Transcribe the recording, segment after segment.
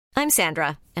I'm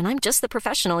Sandra, and I'm just the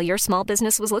professional your small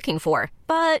business was looking for.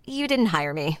 But you didn't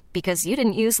hire me because you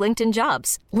didn't use LinkedIn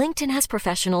Jobs. LinkedIn has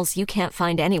professionals you can't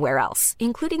find anywhere else,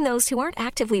 including those who aren't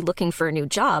actively looking for a new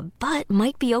job, but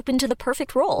might be open to the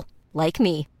perfect role, like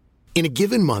me. In a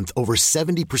given month, over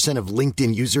 70% of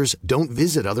LinkedIn users don't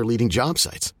visit other leading job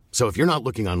sites. So if you're not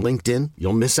looking on LinkedIn,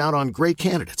 you'll miss out on great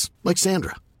candidates like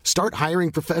Sandra. Start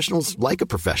hiring professionals like a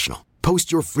professional.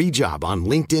 Post your free job on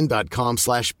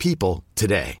linkedin.com/people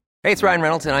today. Hey, it's Ryan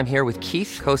Reynolds, and I'm here with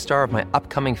Keith, co-star of my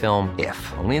upcoming film, If,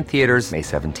 only in theaters May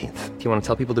 17th. Do you want to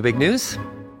tell people the big news?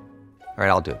 All right,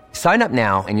 I'll do it. Sign up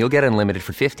now and you'll get unlimited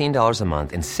for $15 a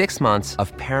month and 6 months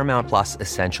of Paramount Plus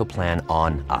Essential Plan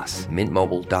on us.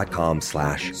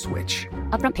 MintMobile.com/switch.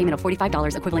 Upfront payment of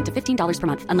 $45 equivalent to $15 per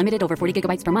month. Unlimited over 40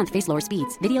 gigabytes per month. Face lower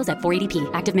speeds. Videos at 480p.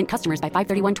 Active Mint customers by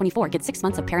 531.24 get 6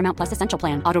 months of Paramount Plus Essential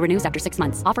Plan. Auto renews after 6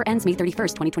 months. Offer ends May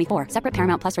 31st, 2024. Separate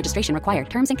Paramount Plus registration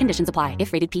required. Terms and conditions apply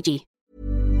if rated PG.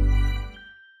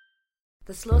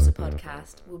 The Slaughter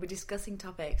podcast will be discussing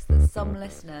topics that some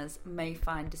listeners may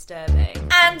find disturbing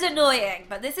and annoying,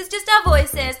 but this is just our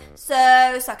voices,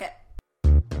 so suck it.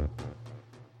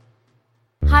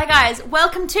 Hi guys,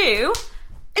 welcome to...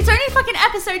 It's only fucking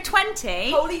episode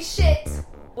 20. Holy shit!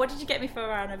 What did you get me for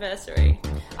our anniversary?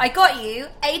 I got you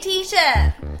a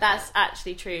t-shirt. That's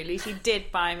actually true. Lucy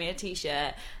did buy me a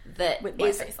t-shirt that with my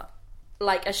is face on.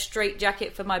 Like a straight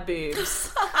jacket for my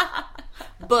boobs.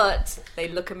 But they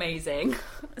look amazing.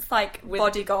 It's like with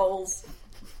body goals.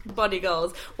 Body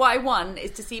goals. What I want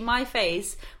is to see my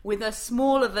face with a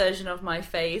smaller version of my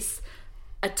face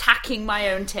attacking my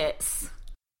own tits.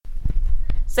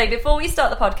 So before we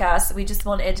start the podcast, we just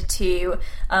wanted to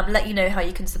let you know how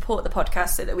you can support the podcast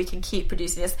so that we can keep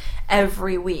producing this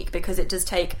every week, because it does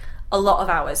take a lot of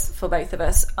hours for both of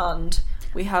us, and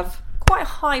we have quite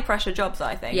high pressure jobs,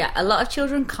 I think. Yeah, a lot of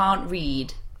children can't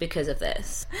read because of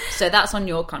this. So that's on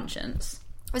your conscience.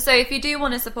 So if you do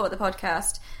want to support the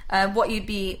podcast, what you'd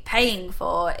be paying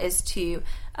for is to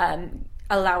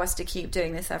allow us to keep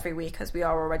doing this every week, as we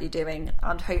are already doing,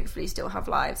 and hopefully still have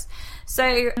lives.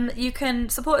 So you can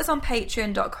support us on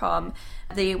patreon.com.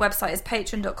 The website is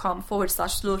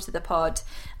patreon.com/slaughterthepod.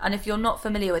 And if you're not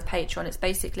familiar with Patreon, it's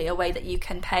basically a way that you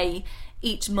can pay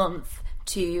each month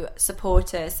to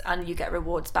support us and you get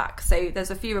rewards back. So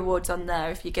there's a few rewards on there.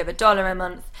 If you give $1 a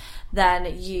month,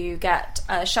 then you get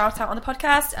a shout out on the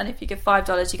podcast, and if you give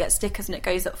 $5 you get stickers, and it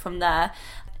goes up from there.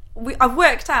 I've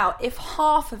worked out if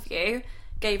half of you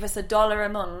gave us $1 a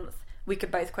month, we could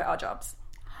both quit our jobs.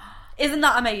 Isn't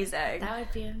that amazing? That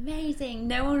would be amazing.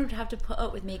 No one would have to put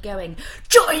up with me going,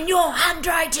 join your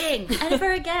handwriting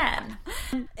ever again.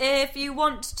 If you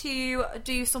want to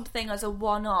do something as a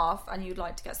one-off and you'd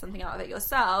like to get something out of it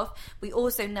yourself, we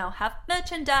also now have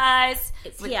merchandise.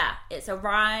 It's It's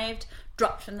arrived,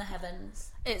 dropped from the heavens.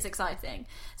 It's exciting.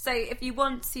 So if you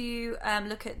want to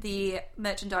look at the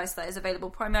merchandise that is available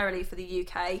primarily for the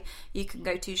UK, you can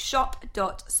go to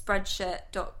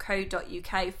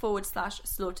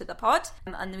shop.spreadshirt.co.uk/slaughterthepod.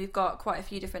 And then we've got quite a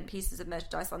few different pieces of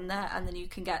merchandise on there. And then you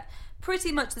can get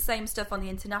pretty much the same stuff on the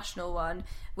international one,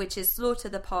 which is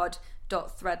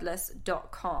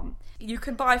slaughterthepod.threadless.com. You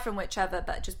can buy from whichever,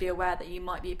 but just be aware that you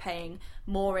might be paying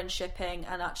more in shipping,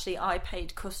 and actually I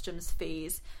paid customs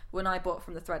fees when I bought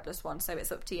from the Threadless one, so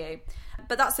it's up to you.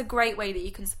 But that's a great way that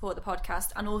you can support the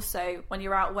podcast, and also when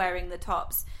you're out wearing the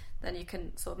tops, then you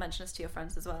can sort of mention us to your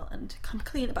friends as well and come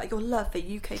clean about your love for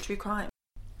UK true crime.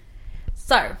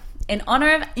 So, in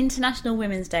honour of International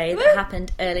Women's Day that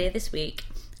happened earlier this week,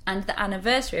 and the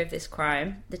anniversary of this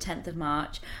crime, the 10th of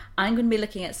March, I'm going to be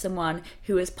looking at someone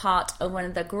who is part of one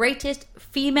of the greatest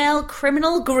female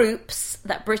criminal groups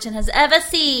that Britain has ever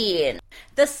seen.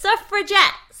 The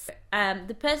Suffragettes.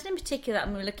 The person in particular that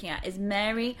I'm looking at is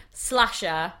Mary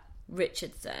Slasher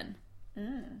Richardson.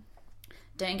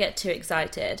 Don't get too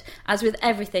excited. As with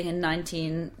everything in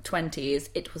 1920s,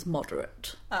 it was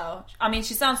moderate. Oh, I mean,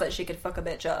 she sounds like she could fuck a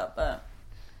bitch up, but...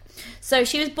 So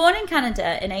she was born in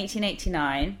Canada in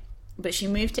 1889, but she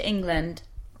moved to England,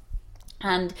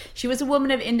 and she was a woman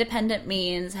of independent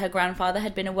means. Her grandfather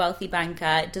had been a wealthy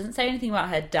banker. It doesn't say anything about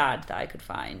her dad that I could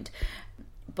find,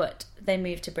 but they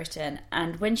moved to Britain,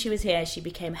 and when she was here, she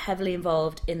became heavily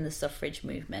involved in the suffrage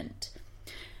movement.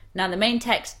 Now, the main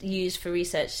text used for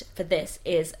research for this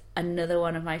is another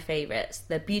one of my favourites,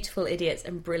 The Beautiful Idiots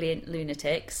and Brilliant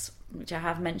Lunatics, which I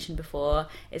have mentioned before.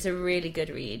 It's a really good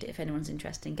read if anyone's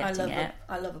interested in getting it.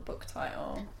 I love a book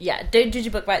title. Yeah, don't judge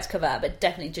a book by its cover, but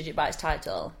definitely judge it by its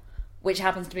title, which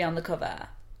happens to be on the cover,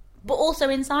 but also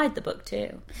inside the book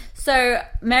too. So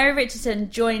Mary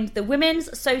Richardson joined the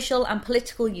Women's Social and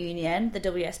Political Union, the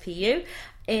WSPU,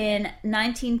 in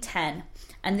 1910,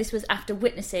 and this was after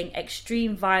witnessing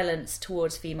extreme violence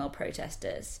towards female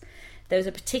protesters. There was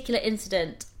a particular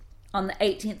incident on the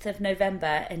 18th of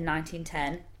November in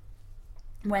 1910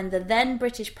 when the then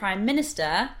British Prime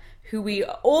Minister, who we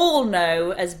all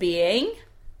know as being...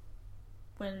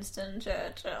 Winston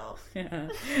Churchill. Yeah.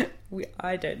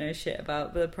 I don't know shit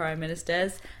about the Prime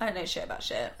Ministers. I don't know shit about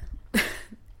shit.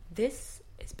 This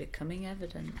is becoming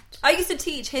evident. I used to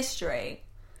teach history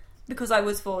because I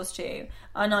was forced to,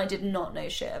 and I did not know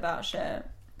shit about shit.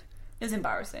 It was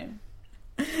embarrassing.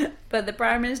 But the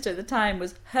Prime Minister at the time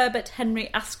was Herbert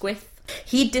Henry Asquith.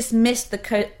 He dismissed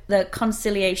the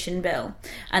Conciliation Bill,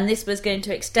 and this was going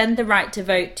to extend the right to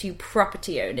vote to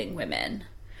property-owning women.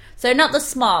 So not the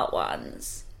smart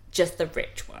ones, just the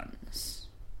rich ones.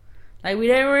 Like, we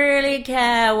don't really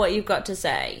care what you've got to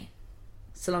say,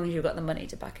 so long as you've got the money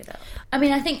to back it up. I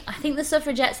mean, I think the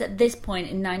suffragettes at this point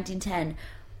in 1910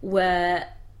 were...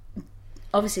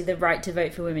 Obviously, the right to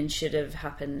vote for women should have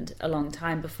happened a long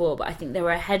time before, but I think they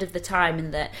were ahead of the time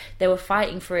in that they were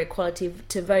fighting for equality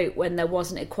to vote when there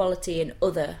wasn't equality in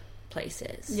other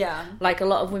places. Yeah. Like, a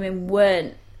lot of women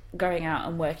weren't going out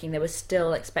and working. They were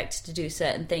still expected to do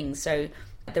certain things. So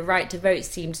the right to vote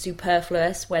seemed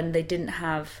superfluous when they didn't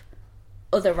have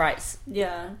other rights.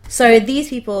 Yeah. So these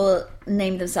people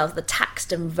named themselves the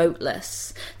taxed and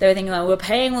voteless. They were thinking, we're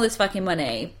paying all this fucking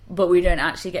money, but we don't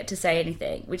actually get to say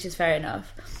anything, which is fair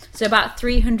enough. So about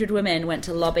 300 women went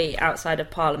to lobby outside of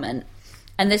Parliament,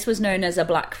 and this was known as a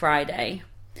Black Friday.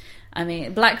 I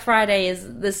mean, Black Friday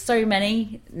there's so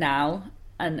many now,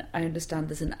 and I understand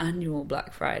there's an annual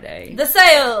Black Friday. The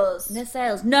sales! The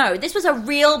sales. No, this was a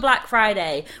real Black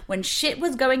Friday when shit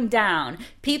was going down.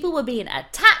 People were being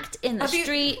attacked in the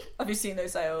street. Have you seen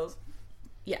those sales?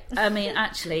 Yeah, I mean,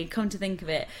 actually, come to think of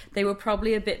it, they were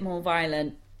probably a bit more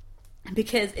violent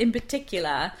because, in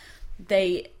particular,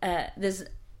 there's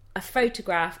a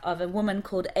photograph of a woman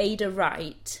called Ada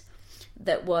Wright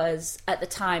that was, at the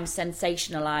time,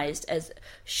 sensationalised as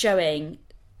showing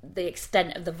the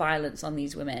extent of the violence on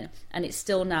these women, and it's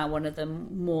still now one of the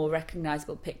more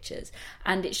recognisable pictures,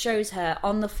 and it shows her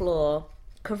on the floor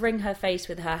covering her face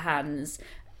with her hands,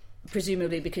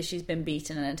 presumably because she's been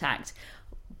beaten and attacked.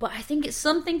 But I think it's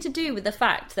something to do with the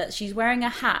fact that she's wearing a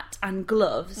hat and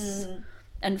gloves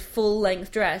and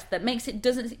full-length dress that makes it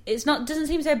doesn't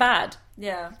seem so bad.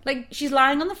 Yeah. Like, she's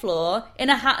lying on the floor in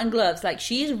a hat and gloves. Like,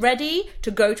 she's ready to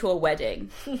go to a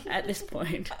wedding at this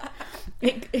point.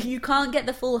 You can't get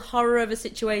the full horror of a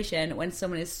situation when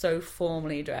someone is so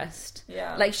formally dressed.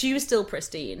 Yeah. Like, she was still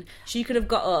pristine. She could have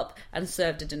got up and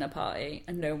served a dinner party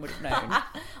and no one would have known.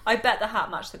 I bet the hat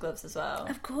matched the gloves as well.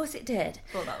 Of course it did.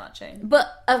 All about matching.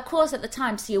 But, of course, at the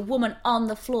time, to see a woman on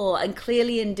the floor and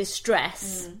clearly in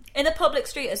distress... In a public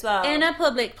street as well. In a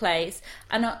public place.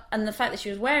 And the fact that she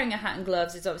was wearing a hat and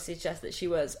gloves is obviously just that she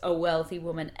was a wealthy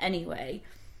woman anyway.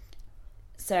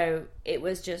 So it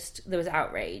was just... There was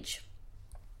outrage.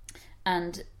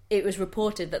 And it was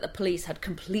reported that the police had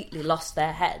completely lost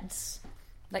their heads.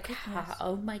 Like,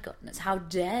 oh my goodness, how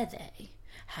dare they?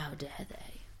 How dare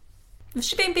they? Was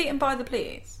she being beaten by the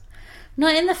police?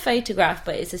 Not in the photograph,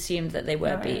 but it's assumed that they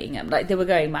were beating them. Like, they were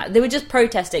going mad. They were just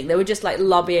protesting. They were just, like,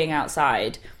 lobbying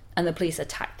outside, and the police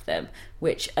attacked them,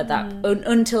 which at that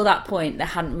until that point, there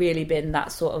hadn't really been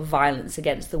that sort of violence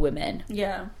against the women.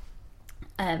 Yeah.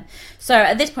 So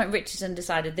at this point, Richardson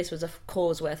decided this was a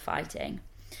cause worth fighting.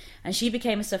 And she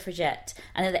became a suffragette.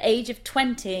 And at the age of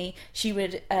 20, she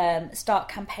would start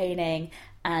campaigning.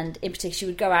 And in particular, she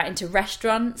would go out into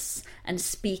restaurants and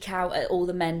speak out at all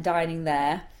the men dining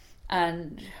there.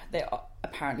 And they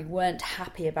apparently weren't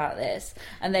happy about this.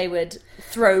 And they would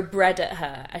throw bread at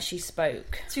her as she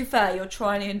spoke. To be fair, you're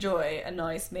trying to enjoy a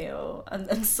nice meal. And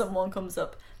then someone comes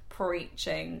up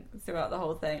preaching throughout the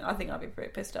whole thing. I think I'd be pretty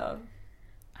pissed off.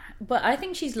 But I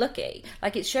think she's lucky.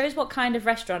 Like, it shows what kind of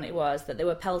restaurant it was that they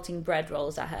were pelting bread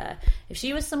rolls at her. If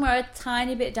she was somewhere a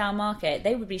tiny bit down market,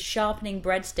 they would be sharpening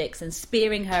breadsticks and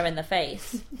spearing her in the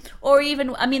face. Or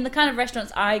even, I mean, the kind of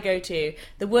restaurants I go to,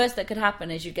 the worst that could happen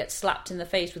is you get slapped in the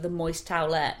face with a moist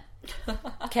towelette.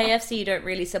 KFC don't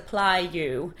really supply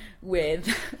you with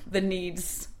the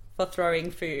needs for throwing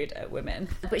food at women.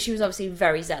 But she was obviously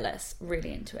very zealous,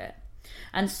 really into it.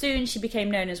 And soon she became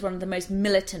known as one of the most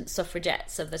militant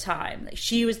suffragettes of the time. Like,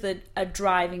 she was a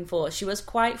driving force. She was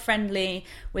quite friendly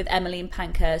with Emmeline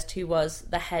Pankhurst, who was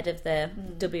the head of the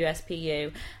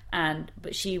WSPU,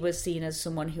 but she was seen as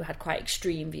someone who had quite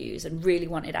extreme views and really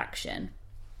wanted action.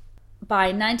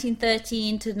 By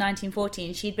 1913 to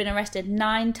 1914, she'd been arrested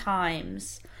 9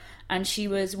 times, and she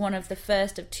was one of the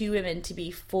first of 2 women to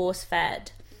be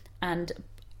force-fed and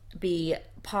be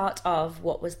part of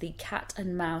what was the Cat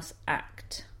and Mouse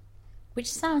Act,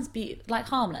 which sounds like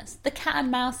harmless. The Cat and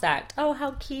Mouse Act. Oh,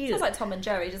 how cute. Sounds like Tom and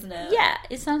Jerry, doesn't it? Yeah,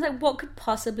 it sounds like what could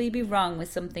possibly be wrong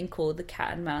with something called the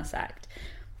Cat and Mouse Act.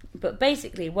 But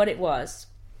basically what it was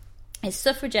is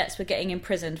suffragettes were getting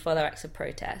imprisoned for their acts of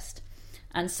protest.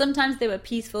 And sometimes they were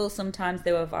peaceful, sometimes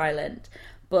they were violent.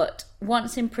 But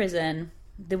once in prison,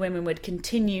 the women would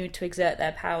continue to exert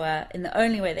their power in the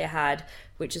only way they had,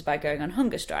 which is by going on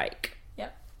hunger strike.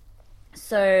 Yep.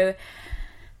 So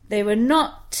they were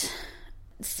not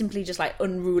simply just like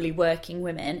unruly working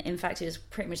women. In fact, it was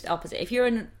pretty much the opposite. If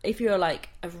you're like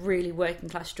a really working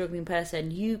class struggling person,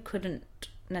 you couldn't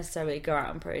necessarily go out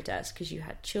and protest because you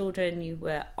had children, you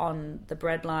were on the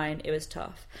breadline. It was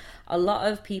tough. A lot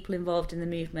of people involved in the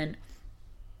movement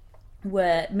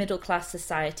were middle class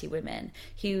society women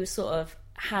who sort of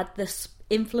had the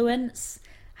influence,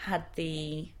 had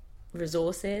the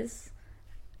resources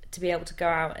to be able to go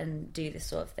out and do this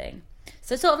sort of thing.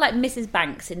 So sort of like Mrs.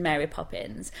 Banks in Mary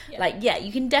Poppins. Yeah. Like, yeah,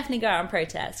 you can definitely go out and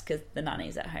protest because the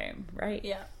nanny's at home, right?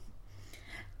 Yeah.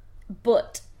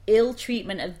 But ill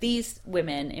treatment of these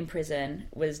women in prison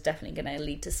was definitely going to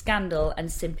lead to scandal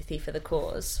and sympathy for the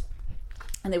cause.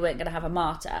 And they weren't going to have a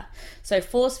martyr. So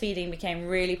force feeding became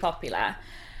really popular.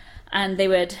 And they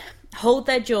would hold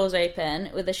their jaws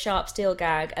open with a sharp steel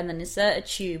gag and then insert a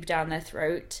tube down their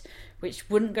throat, which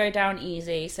wouldn't go down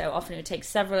easy. So often it would take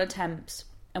several attempts.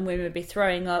 And women would be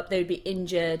throwing up, they would be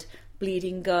injured,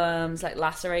 bleeding gums, like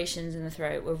lacerations in the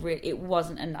throat. It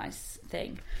wasn't a nice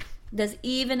thing. There's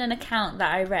even an account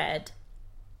that I read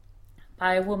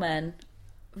by a woman,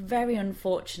 very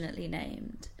unfortunately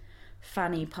named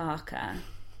Fanny Parker.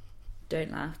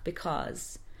 Don't laugh,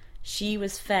 because she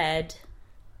was fed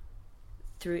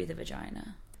through the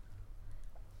vagina.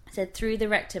 I said through the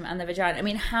rectum and the vagina. I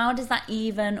mean, how does that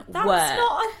even work? That's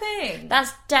not a thing.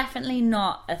 That's definitely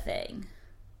not a thing.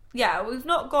 Yeah, we've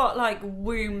not got like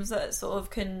wombs that sort of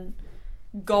can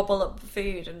gobble up the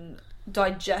food and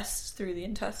digest through the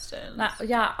intestines.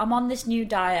 Yeah, I'm on this new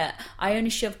diet. I only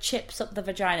shove chips up the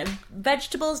vagina.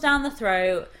 Vegetables down the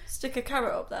throat. Stick a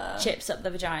carrot up there. Chips up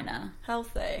the vagina.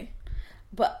 Healthy.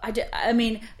 But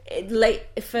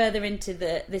further into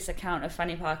this account of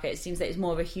Fanny Parker, it seems that it's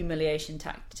more of a humiliation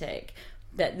tactic.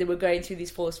 That they were going through these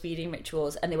force feeding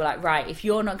rituals and they were like, right, if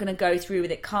you're not going to go through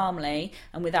with it calmly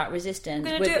and without resistance, we're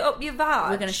going to do it up your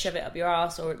vag. We're going to shove it up your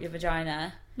arse or up your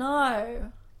vagina.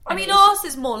 No. I mean, arse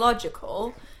is more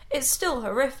logical. It's still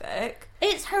horrific.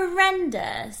 It's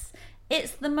horrendous.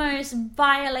 It's the most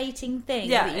violating thing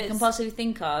that you can possibly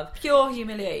think of. Pure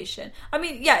humiliation. I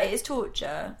mean, yeah, it is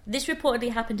torture. This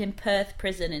reportedly happened in Perth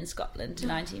Prison in Scotland in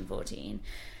 1914.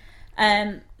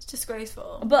 It's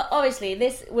disgraceful. But obviously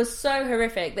this was so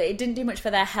horrific that it didn't do much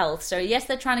for their health. So yes,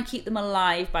 they're trying to keep them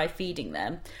alive by feeding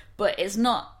them, but it's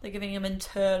not... They're giving them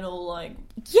internal,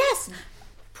 Yes!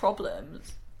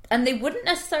 problems. And they wouldn't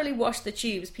necessarily wash the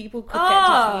tubes. People could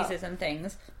get diseases and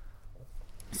things.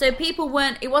 So people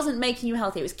weren't... It wasn't making you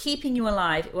healthy. It was keeping you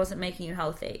alive. It wasn't making you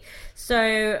healthy.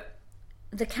 So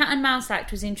the Cat and Mouse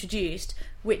Act was introduced,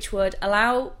 which would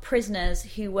allow prisoners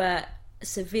who were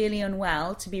severely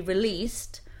unwell to be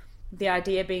released, the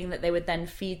idea being that they would then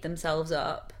feed themselves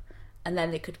up and then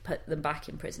they could put them back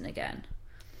in prison again.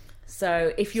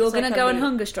 So if you're going to go on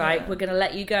hunger strike, we're going to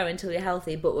let you go until you're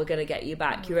healthy, but we're going to get you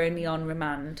back. You're only on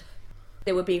remand.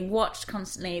 They were being watched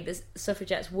constantly. The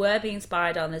suffragettes were being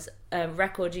spied on. There's a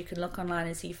record you can look online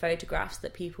and see photographs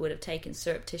that people would have taken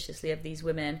surreptitiously of these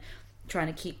women, trying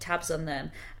to keep tabs on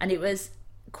them. And it was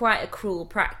quite a cruel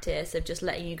practice of just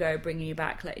letting you go, bringing you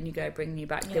back, letting you go, bringing you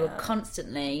back. They were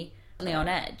constantly on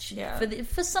edge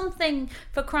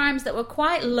for crimes that were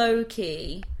quite low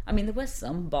key. I mean, there were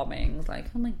some bombings, like,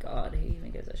 oh my god, who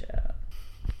even gives a shit?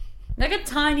 Like a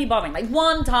tiny bombing, like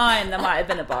one time there might have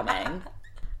been a bombing.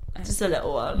 Just a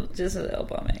little one. Just a little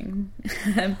bombing.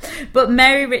 But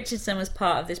Mary Richardson was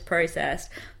part of this process.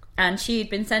 And she'd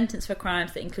been sentenced for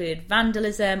crimes that included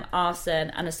vandalism, arson,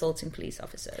 and assaulting police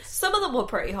officers. Some of them were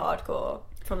pretty hardcore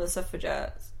from the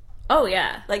suffragettes. Oh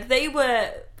yeah, like they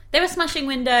were smashing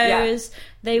windows. Yeah.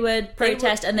 They would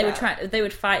protest and they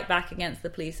would fight back against the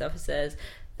police officers.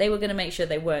 They were going to make sure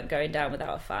they weren't going down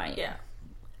without a fight. Yeah,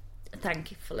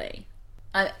 thankfully.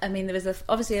 I mean, there was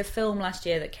obviously a film last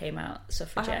year that came out,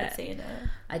 Suffragette. I haven't seen it.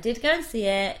 I did go and see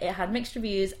it. It had mixed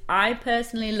reviews. I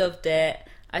personally loved it.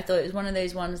 I thought it was one of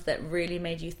those ones that really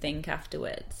made you think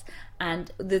afterwards.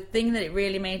 And the thing that it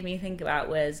really made me think about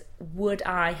was, would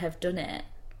I have done it?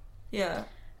 Yeah.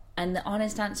 And the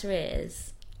honest answer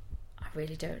is, I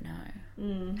really don't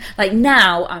know. Like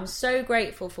now, I'm so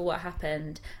grateful for what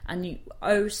happened, and you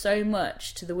owe so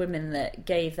much to the women that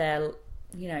gave their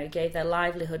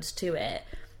livelihoods to it.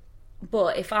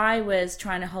 But if I was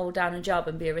trying to hold down a job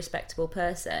and be a respectable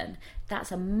person,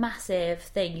 that's a massive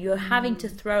thing. You're having to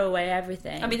throw away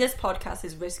everything. I mean, this podcast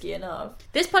is risky enough.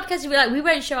 This podcast, you'd be like, we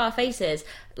won't show our faces.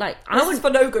 Like, This is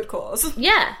for no good cause.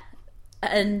 Yeah.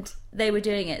 And they were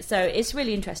doing it. So it's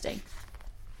really interesting.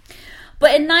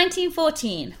 But in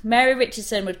 1914, Mary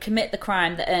Richardson would commit the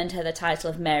crime that earned her the title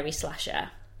of Mary Slasher.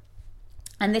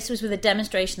 And this was with a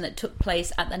demonstration that took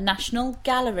place at the National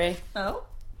Gallery. Oh?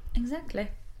 Exactly.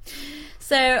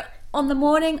 So, on the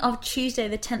morning of Tuesday,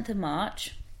 the 10th of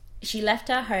March, she left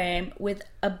her home with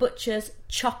a butcher's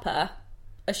chopper,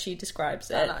 as she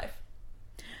describes it. A knife.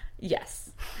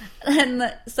 Yes.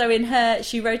 And so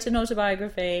she wrote an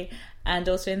autobiography and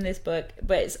also in this book,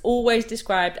 but it's always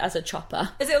described as a chopper.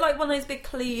 Is it like one of those big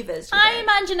cleavers? I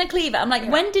imagine a cleaver. I'm like,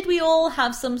 when did we all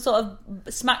have some sort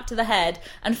of smack to the head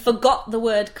and forgot the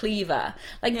word cleaver?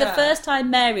 Like, the first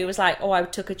time Mary was like, oh, I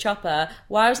took a chopper,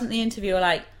 why wasn't the interviewer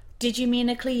like, did you mean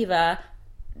a cleaver?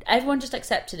 Everyone just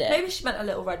accepted it. Maybe she meant a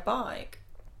little red bike.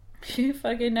 Who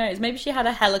fucking knows? Maybe she had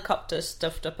a helicopter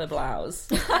stuffed up her blouse.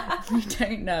 We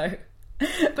don't know.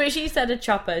 But she said a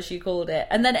chopper, she called it.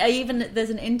 And then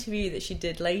there's an interview that she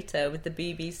did later with the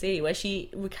BBC where she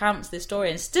recounts this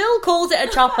story and still calls it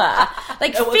a chopper.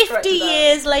 Like 50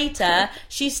 years later,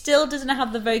 she still doesn't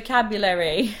have the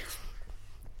vocabulary.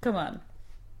 Come on.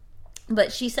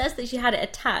 But she says that she had it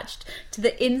attached to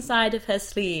the inside of her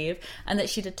sleeve and that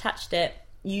she'd attached it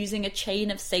using a chain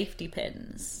of safety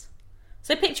pins.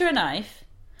 So picture a knife.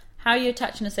 How are you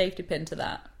attaching a safety pin to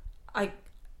that?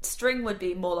 String would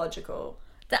be more logical.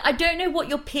 I don't know what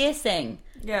you're piercing.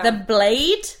 Yeah. The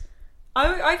blade?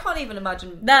 I can't even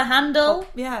imagine. The handle?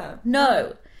 Yeah.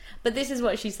 No. But this is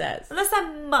what she says. Unless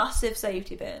they're massive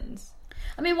safety pins.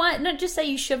 I mean, why not just say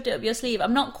you shoved it up your sleeve?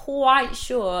 I'm not quite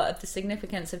sure of the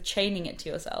significance of chaining it to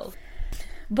yourself.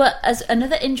 But as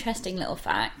another interesting little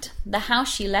fact, the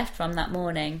house she left from that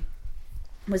morning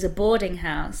was a boarding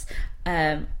house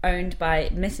owned by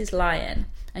Mrs. Lyon,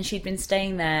 and she'd been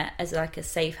staying there as like a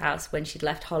safe house when she'd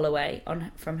left Holloway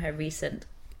from her recent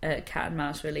Cat and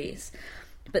Mouse release.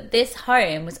 But this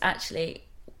home was actually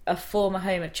a former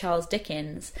home of Charles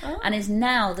Dickens and is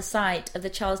now the site of the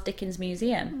Charles Dickens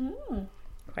Museum.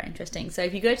 Quite interesting. So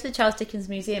if you go to the Charles Dickens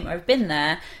Museum or have been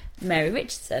there, Mary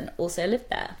Richardson also lived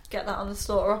there. Get that on the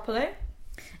Slaughteropoly.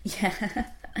 Yeah.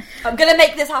 I'm going to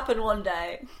make this happen one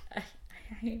day. I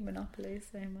hate Monopoly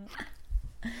so much.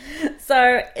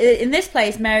 So in this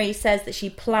place, Mary says that she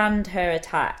planned her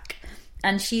attack.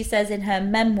 And she says in her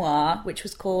memoir, which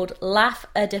was called Laugh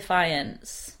a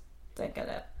Defiance. Don't get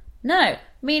it. No,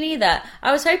 me neither.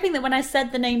 I was hoping that when I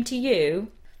said the name to you,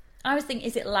 I was thinking,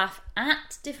 is it Laugh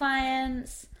at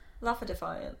Defiance? Laugh a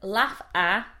Defiance. Laugh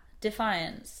a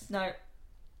Defiance. No.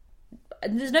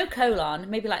 There's no colon.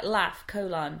 Maybe like laugh,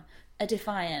 colon, a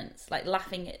defiance. Like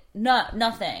laughing at... No,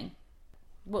 nothing.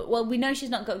 Well, we know she's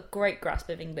not got a great grasp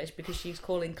of English because she's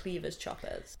calling cleavers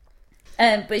choppers.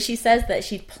 But she says that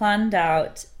she'd planned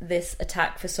out this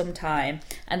attack for some time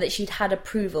and that she'd had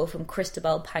approval from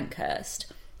Christabel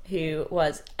Pankhurst, who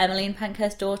was Emmeline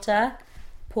Pankhurst's daughter.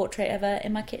 Portrait of her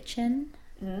in my kitchen.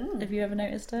 Have you ever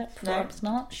noticed it? Perhaps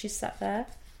not. She's sat there.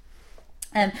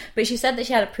 But she said that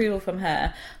she had approval from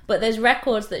her. But there's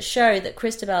records that show that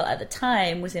Christabel at the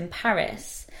time was in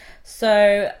Paris.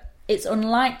 So it's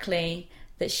unlikely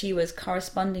that she was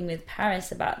corresponding with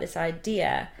Paris about this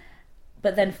idea.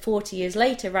 But then 40 years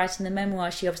later, writing the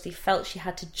memoir, she obviously felt she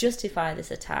had to justify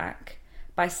this attack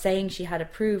by saying she had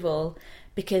approval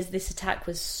because this attack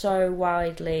was so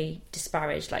widely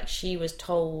disparaged. Like, she was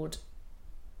told...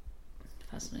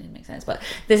 That doesn't make sense, but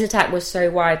this attack was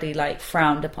so widely, like,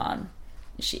 frowned upon.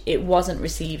 It wasn't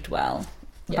received well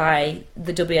by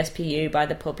the WSPU, by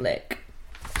the public.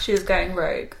 She was going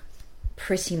rogue.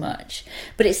 Pretty much.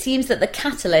 But it seems that the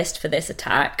catalyst for this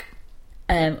attack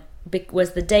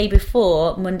was the day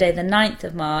before, Monday the 9th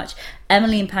of March,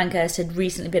 Emmeline Pankhurst had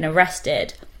recently been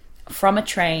arrested from a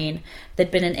train. There'd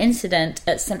been an incident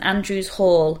at St Andrew's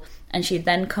Hall, and she'd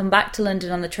then come back to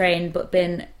London on the train, but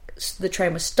the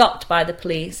train was stopped by the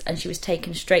police, and she was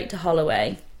taken straight to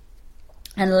Holloway.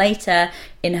 And later,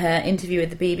 in her interview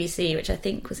with the BBC, which I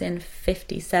think was in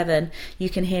 1957, you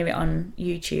can hear it on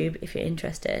YouTube if you're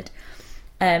interested,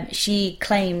 she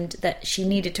claimed that she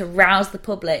needed to rouse the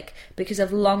public because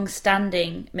of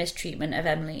long-standing mistreatment of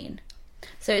Emmeline.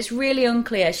 So it's really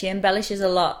unclear. She embellishes a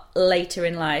lot later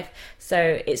in life.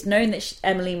 So it's known that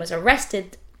Emmeline was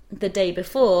arrested the day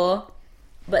before,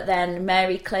 but then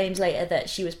Mary claims later that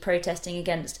she was protesting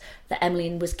against that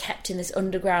Emmeline was kept in this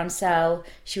underground cell.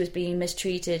 She was being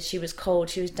mistreated. She was cold.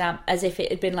 She was damp, as if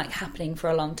it had been like happening for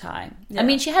a long time. Yeah. I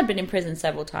mean, she had been in prison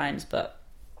several times, but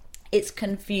it's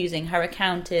confusing. Her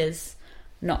account is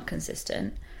not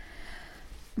consistent.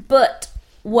 But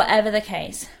whatever the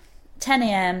case, 10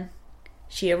 a.m,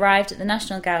 she arrived at the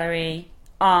National Gallery,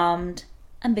 armed,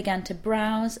 and began to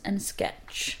browse and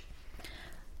sketch.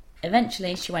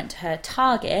 Eventually, she went to her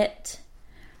target,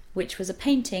 which was a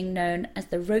painting known as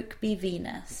the Rokeby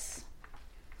Venus.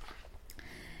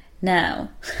 Now,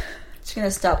 she's going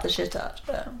to stab the shit out of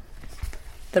her.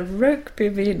 The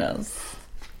Rokeby Venus,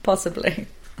 possibly.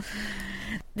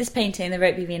 This painting, the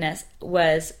Rokeby Venus,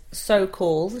 was so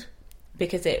called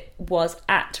because it was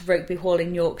at Rokeby Hall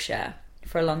in Yorkshire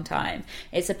for a long time.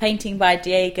 It's a painting by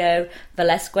Diego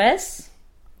Velázquez.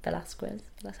 Oh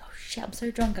shit, I'm so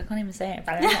drunk I can't even say it.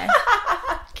 But okay.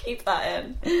 Keep that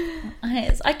in.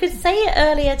 I could say it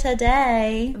earlier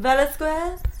today.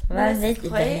 Velázquez.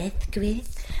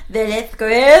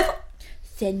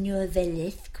 Senor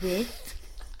Velázquez.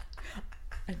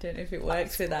 I don't know if it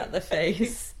works without the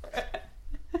face.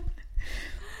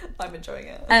 I'm enjoying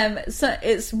it. So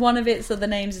it's one of its other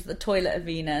names is the Toilet of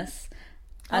Venus.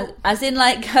 As in,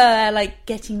 like, her, like,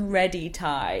 getting ready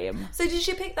time. So did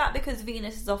she pick that because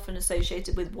Venus is often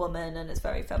associated with woman and is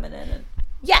very feminine? And...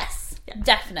 Yes,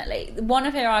 definitely. One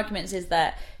of her arguments is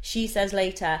that she says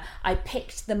later, I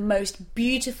picked the most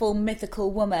beautiful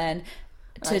mythical woman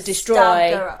to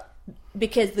destroy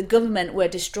because the government were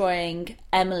destroying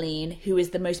Emmeline, who is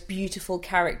the most beautiful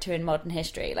character in modern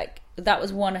history. Like, that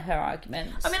was one of her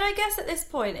arguments. I mean, I guess at this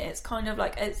point it's kind of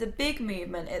like, it's a big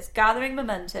movement, it's gathering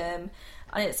momentum,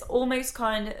 and it's almost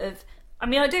kind of, I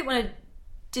mean, I don't want to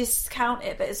discount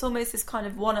it, but it's almost this kind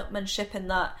of one-upmanship in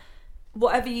that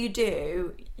whatever you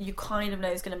do, you kind of know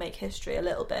is going to make history a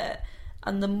little bit,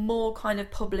 and the more kind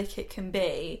of public it can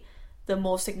be, the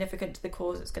more significant to the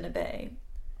cause it's going to be.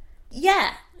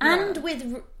 Yeah, and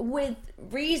with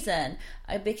reason,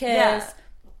 because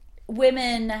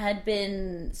women had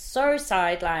been so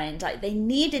sidelined, like they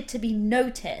needed to be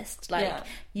noticed. Like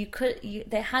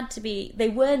they had to be. They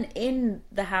weren't in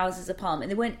the Houses of Parliament.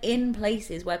 They weren't in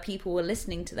places where people were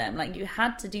listening to them. Like, you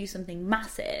had to do something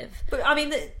massive. But I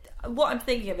mean, what I'm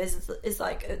thinking of is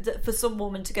like, for some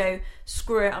woman to go,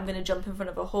 screw it, I'm going to jump in front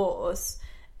of a horse.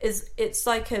 It's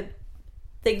like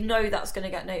they know that's going to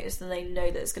get noticed, and they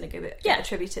know that it's going to get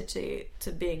attributed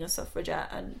to being a suffragette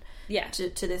and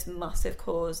to this massive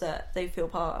cause that they feel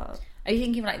part of. Are you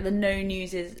thinking like the no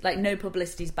news is like no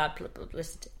publicity is bad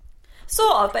publicity?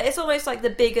 Sort of, but it's almost like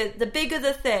the bigger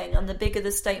the thing and the bigger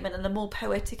the statement and the more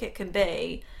poetic it can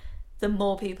be, the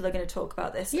more people are going to talk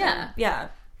about this. Yeah, yeah,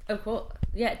 of course,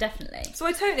 yeah, definitely. So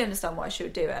I totally understand why she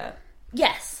would do it.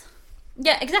 Yes.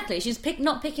 Yeah, exactly. She's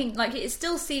not picking, like, it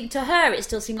still seemed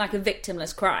like a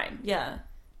victimless crime. Yeah.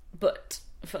 But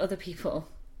for other people,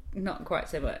 not quite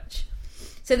so much.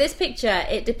 So this picture,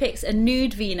 it depicts a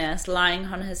nude Venus lying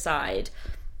on her side.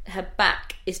 Her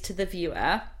back is to the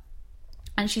viewer,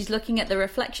 and she's looking at the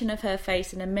reflection of her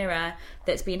face in a mirror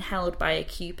that's been held by a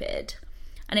cupid.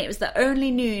 And it was the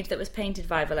only nude that was painted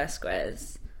by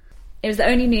Velázquez. It was the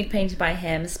only nude painted by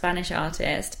him, a Spanish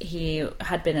artist. He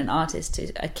had been an artist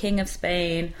to a king of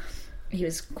Spain. He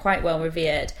was quite well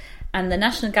revered. And the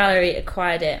National Gallery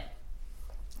acquired it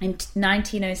in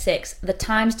 1906. The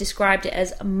Times described it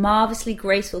as a marvellously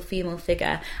graceful female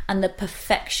figure and the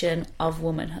perfection of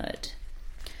womanhood.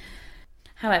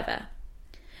 However,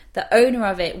 the owner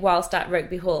of it, whilst at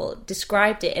Rokeby Hall,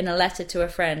 described it in a letter to a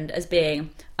friend as being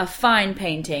a fine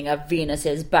painting of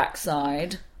Venus's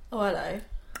backside. Oh, hello.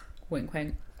 Wink,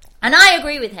 wink. And I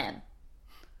agree with him.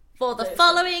 For the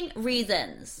following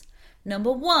reasons.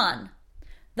 Number 1,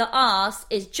 the arse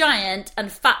is giant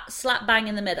and fat slap bang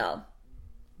in the middle.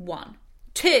 1.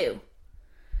 2,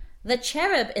 the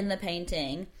cherub in the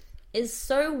painting is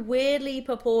so weirdly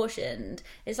proportioned.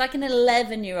 It's like an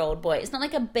 11-year-old boy. It's not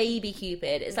like a baby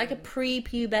Cupid. It's like a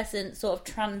pre-pubescent sort of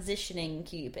transitioning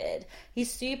Cupid. He's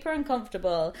super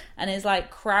uncomfortable and is like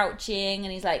crouching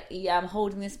and he's like, yeah, I'm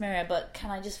holding this mirror, but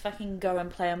can I just fucking go and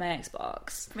play on my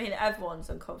Xbox? I mean, everyone's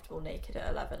uncomfortable naked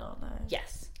at 11, aren't they?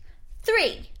 Yes.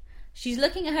 3, she's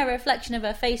looking at her reflection of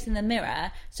her face in the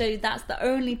mirror, so that's the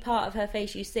only part of her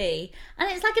face you see,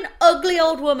 and it's like an ugly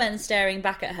old woman staring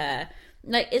back at her.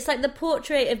 Like, it's like the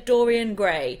portrait of Dorian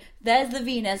Gray. There's the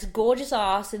Venus, gorgeous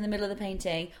arse in the middle of the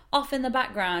painting. Off in the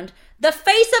background, the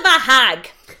face of a hag.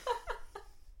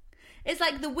 It's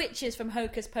like the witches from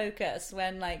Hocus Pocus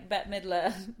when, like, Bette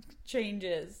Midler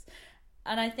changes.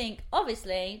 And I think,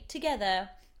 obviously,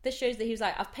 together, this shows that he was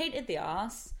like, I've painted the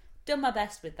arse, done my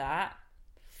best with that,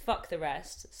 fuck the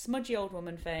rest, smudgy old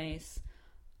woman face,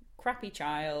 crappy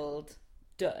child,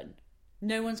 done.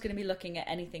 No one's going to be looking at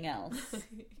anything else.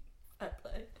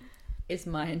 Is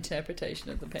my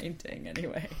interpretation of the painting,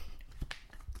 anyway.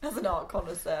 As an art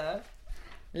connoisseur.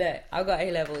 Look, I've got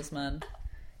A-levels, man.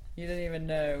 You don't even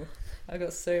know. I've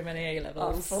got so many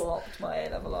A-levels. I flopped my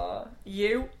A-level art.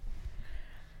 You?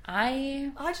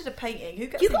 I did a painting. Who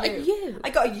gets You a got U? a U? I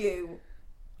got a U.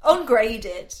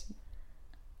 Ungraded.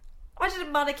 I did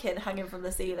a mannequin hanging from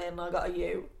the ceiling and I got a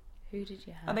U. Who did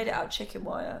you have? I made it out of chicken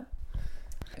wire.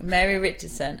 Mary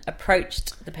Richardson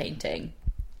approached the painting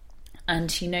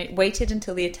and she waited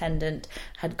until the attendant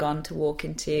had gone to walk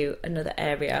into another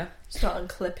area. Start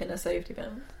unclipping a safety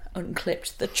pin.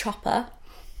 Unclipped the chopper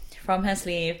from her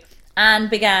sleeve and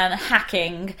began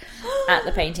hacking at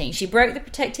the painting. She broke the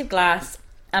protective glass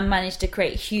and managed to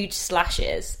create huge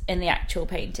slashes in the actual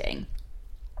painting.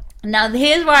 Now,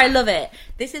 here's where I love it.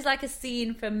 This is like a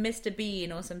scene from Mr.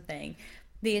 Bean or something.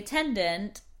 The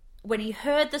attendant, when he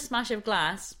heard the smash of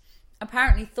glass,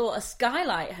 apparently thought a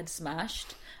skylight had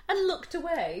smashed and looked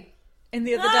away in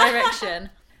the other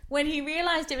direction. When he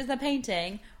realised it was the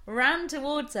painting, ran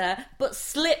towards her, but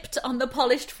slipped on the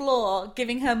polished floor,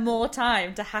 giving her more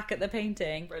time to hack at the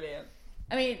painting. Brilliant.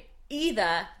 I mean,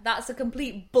 either that's a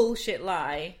complete bullshit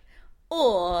lie,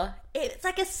 or it's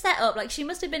like a setup. Like, she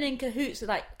must have been in cahoots with,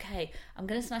 like, okay, I'm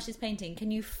going to smash this painting.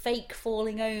 Can you fake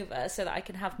falling over so that I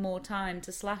can have more time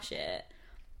to slash it?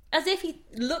 As if he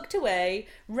looked away,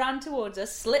 ran towards her,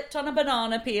 slipped on a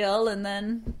banana peel, and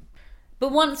then...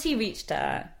 But once he reached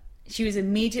her, she was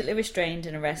immediately restrained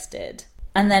and arrested.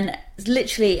 And then,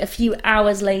 literally a few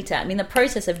hours later, I mean, the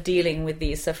process of dealing with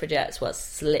these suffragettes was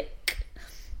slick.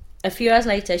 A few hours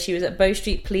later, she was at Bow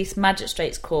Street Police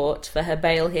Magistrates Court for her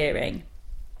bail hearing.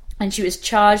 And she was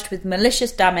charged with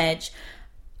malicious damage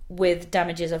with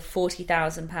damages of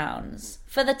 £40,000.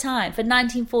 For the time, for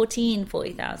 1914,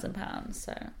 £40,000.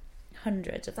 So,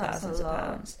 hundreds of thousands of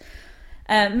pounds.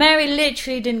 Mary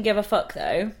literally didn't give a fuck,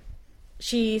 though.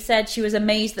 She said she was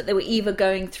amazed that they were even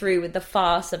going through with the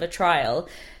farce of a trial.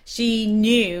 She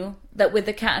knew that with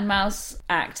the Cat and Mouse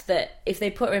Act, that if they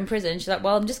put her in prison, she's like,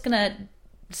 well, I'm just going to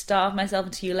starve myself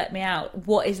until you let me out.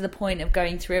 What is the point of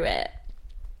going through it?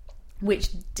 Which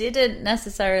didn't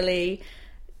necessarily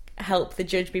help the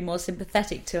judge be more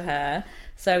sympathetic to her.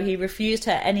 So he refused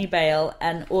her any bail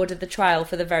and ordered the trial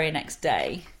for the very next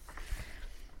day.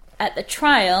 At the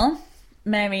trial,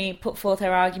 Mary put forth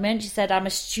her argument. She said, I'm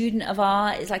a student of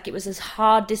art. It's like it was a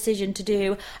hard decision to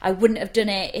do. I wouldn't have done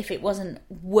it if it wasn't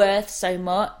worth so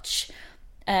much.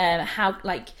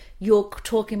 You're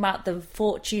talking about the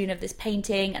fortune of this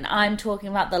painting and I'm talking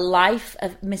about the life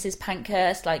of Mrs.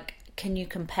 Pankhurst. Like, can you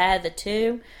compare the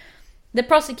two? The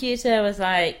prosecutor was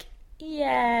like,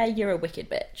 yeah, you're a wicked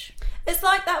bitch. It's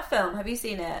like that film. Have you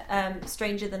seen it?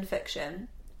 Stranger Than Fiction.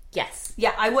 Yes.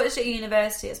 Yeah, I watched it at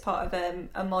university as part of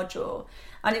a module,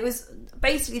 and it was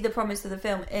basically the premise of the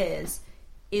film is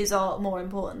art more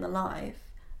important than life?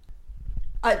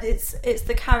 It's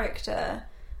the character,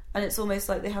 and it's almost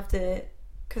like they have to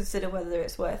consider whether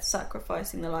it's worth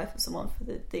sacrificing the life of someone for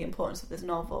the importance of this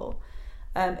novel.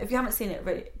 If you haven't seen it,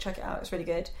 really check it out. It's really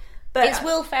good. But it's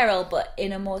Will Ferrell, but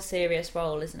in a more serious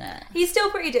role, isn't it? He's still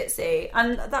pretty ditzy,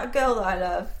 and that girl that I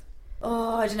love.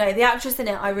 Oh, I don't know. The actress in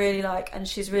it I really like, and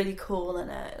she's really cool in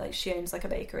it. Like, she owns like a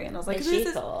bakery, and I was like, is she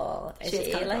cool? Is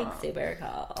she like cool. Super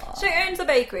cool? She owns a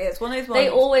bakery. It's one of those ones. They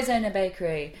always own a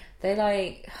bakery. They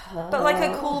like, but like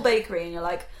a cool bakery, and you're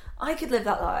like, I could live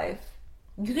that life.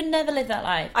 You could never live that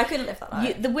life. I couldn't live that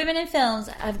life. The women in films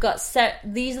have got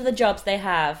these are the jobs they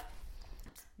have: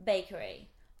 bakery,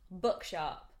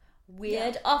 bookshop.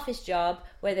 Weird office job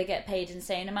where they get paid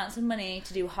insane amounts of money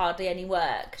to do hardly any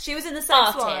work. She was in the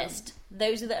sex artist. one.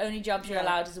 Those are the only jobs you're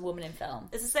allowed as a woman in film.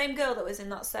 It's the same girl that was in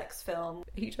that sex film.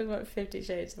 Are you talking about 50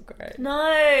 Shades of Grey?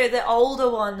 No, the older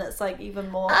one that's like even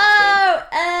more.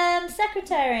 Oh,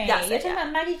 Secretary. That's you're talking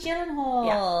about Maggie Gyllenhaal.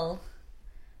 Yeah.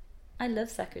 I love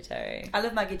Secretary. I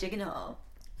love Maggie Gyllenhaal.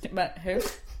 But who?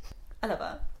 I love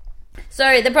her.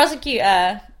 Sorry, the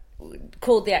prosecutor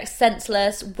called the act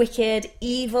senseless, wicked,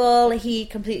 evil. He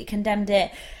completely condemned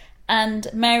it, and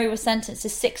Mary was sentenced to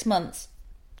 6 months,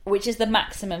 which is the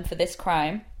maximum for this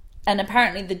crime. And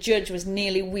apparently the judge was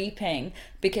nearly weeping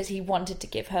because he wanted to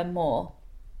give her more.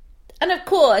 And of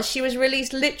course she was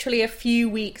released literally a few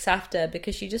weeks after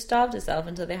because she just starved herself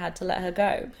until they had to let her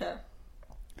go. Yeah.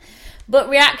 But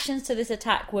reactions to this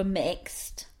attack were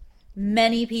mixed.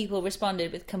 Many people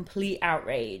responded with complete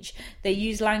outrage. They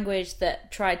used language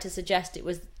that tried to suggest it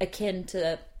was akin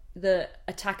to the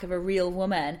attack of a real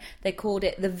woman. They called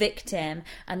it the victim,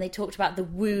 and they talked about the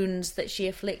wounds that she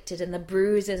inflicted and the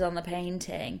bruises on the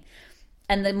painting.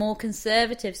 And the more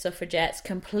conservative suffragettes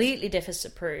completely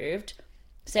disapproved,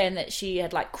 saying that she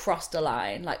had like crossed a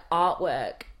line, like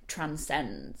artwork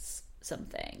transcends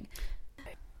something.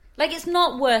 Like, it's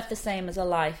not worth the same as a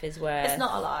life is worth. It's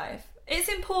not a life. It's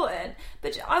important,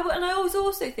 but I was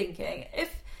also thinking,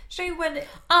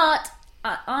 art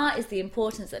is the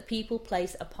importance that people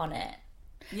place upon it.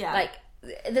 Yeah. Like,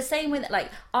 the same with,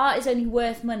 like, art is only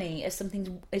worth money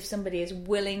if somebody is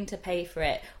willing to pay for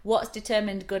it. What's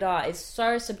determined good art is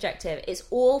so subjective. It's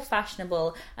all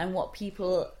fashionable and what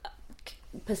people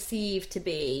perceive to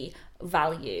be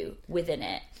value within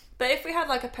it. But if we had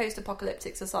like a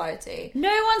post-apocalyptic society, no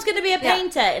one's going to be a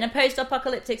painter in a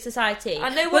post-apocalyptic society.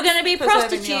 And no we're going to be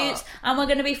preserving prostitutes and we're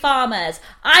going to be farmers.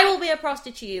 I will be a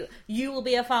prostitute. You will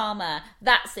be a farmer.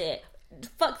 That's it.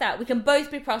 Fuck that. We can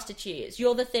both be prostitutes.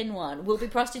 You're the thin one. We'll be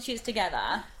prostitutes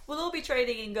together. We'll all be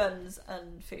trading in guns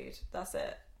and food. That's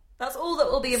it. That's all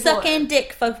that will be important. Sucking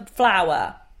dick for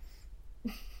flour.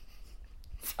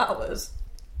 Flowers.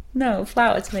 No,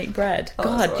 flour to make bread. Oh,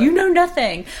 God, sorry. you know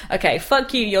nothing. Okay,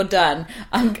 fuck you, you're done.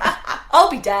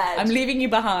 I'll be dead. I'm leaving you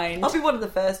behind. I'll be one of the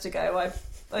first to go,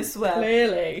 I swear.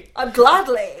 Clearly. I'm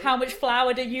gladly. How much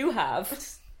flour do you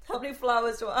have? How many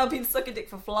flowers do I've been sucking dick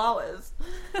for flowers.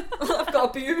 I've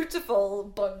got a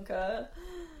beautiful bunker.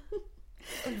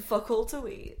 And fuck all to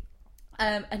eat.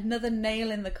 Another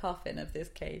nail in the coffin of this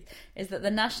case is that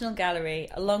the National Gallery,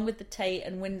 along with the Tate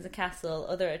and Windsor Castle,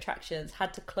 other attractions,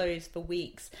 had to close for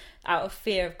weeks out of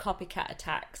fear of copycat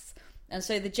attacks. And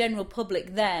so the general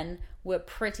public then were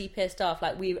pretty pissed off.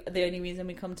 Like, the only reason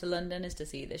we come to London is to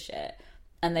see this shit.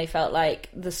 And they felt like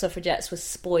the suffragettes were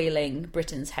spoiling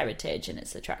Britain's heritage and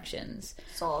its attractions.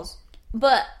 Soz.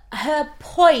 But her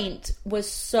point was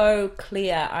so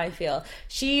clear, I feel.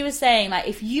 She was saying, like,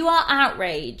 if you are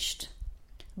outraged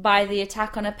by the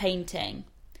attack on a painting,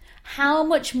 how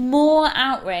much more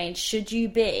outraged should you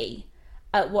be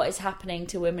at what is happening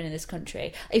to women in this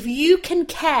country? If you can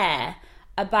care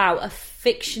about a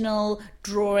fictional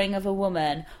drawing of a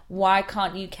woman, why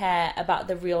can't you care about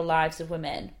the real lives of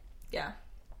women? Yeah.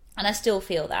 And I still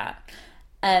feel that.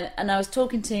 And I was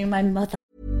talking to my mother.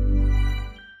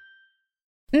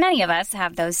 Many of us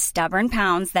have those stubborn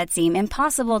pounds that seem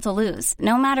impossible to lose,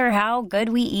 no matter how good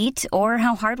we eat or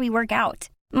how hard we work out.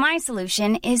 My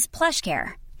solution is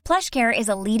PlushCare. PlushCare is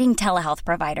a leading telehealth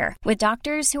provider with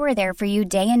doctors who are there for you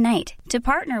day and night to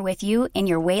partner with you in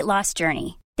your weight loss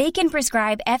journey. They can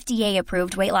prescribe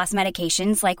FDA-approved weight loss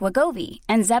medications like Wegovy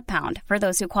and Zepbound for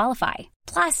those who qualify.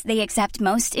 Plus, they accept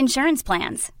most insurance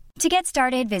plans. To get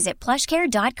started, visit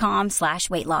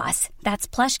plushcare.com/weightloss. That's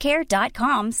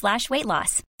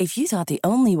plushcare.com/weightloss. If you thought the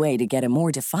only way to get a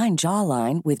more defined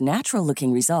jawline with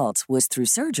natural-looking results was through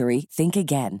surgery, think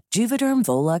again. Juvederm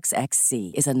Volux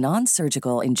XC is a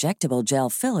non-surgical injectable gel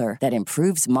filler that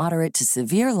improves moderate to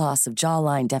severe loss of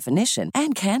jawline definition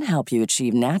and can help you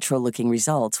achieve natural-looking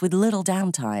results with little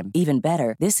downtime. Even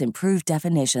better, this improved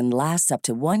definition lasts up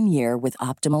to 1 year with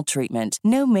optimal treatment.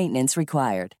 No maintenance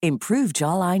required. Improve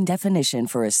jawline definition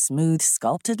for a smooth,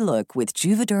 sculpted look with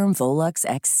Juvederm Volux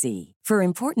XC. For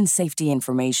important safety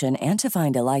information and to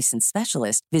find a licensed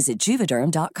specialist, visit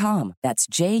Juvederm.com. That's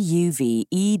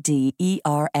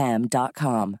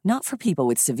JUVEDERM.com. Not for people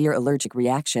with severe allergic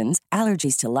reactions,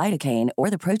 allergies to lidocaine,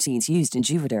 or the proteins used in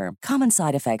Juvederm. Common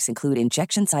side effects include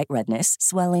injection site redness,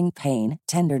 swelling, pain,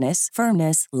 tenderness,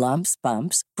 firmness, lumps,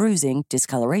 bumps, bruising,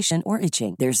 discoloration, or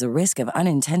itching. There's a risk of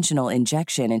unintentional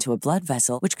injection into a blood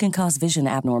vessel, which can cause vision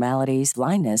abnormalities,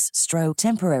 blindness, stroke,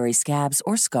 temporary scabs,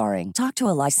 or scarring. Talk to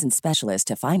a licensed specialist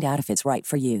to find out if it's right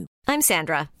for you. I'm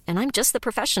Sandra, and I'm just the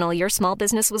professional your small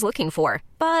business was looking for.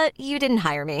 But you didn't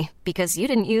hire me because you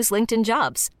didn't use LinkedIn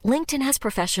Jobs. LinkedIn has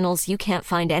professionals you can't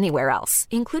find anywhere else,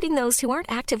 including those who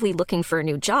aren't actively looking for a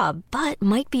new job, but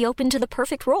might be open to the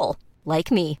perfect role,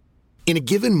 like me. In a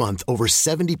given month, over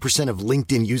 70% of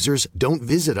LinkedIn users don't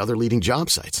visit other leading job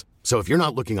sites. So if you're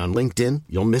not looking on LinkedIn,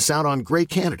 you'll miss out on great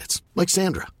candidates like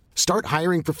Sandra. Start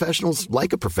hiring professionals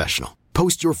like a professional.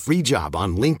 Post your free job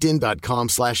on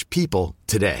linkedin.com/people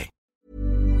today.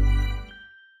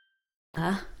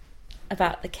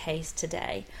 About the case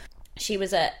today. She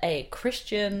was at a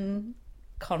Christian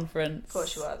conference. Of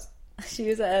course she was. She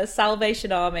was at a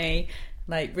Salvation Army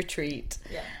retreat.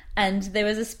 Yeah. And there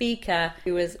was a speaker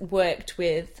who worked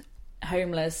with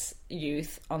homeless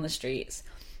youth on the streets.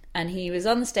 And he was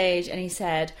on the stage and he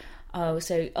said, oh,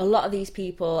 so a lot of these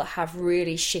people have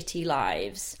really shitty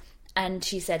lives. And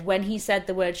she said, when he said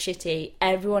the word shitty,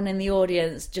 everyone in the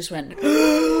audience just went,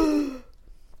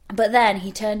 but then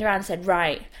he turned around and said,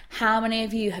 right, how many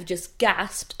of you have just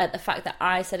gasped at the fact that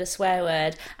I said a swear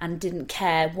word and didn't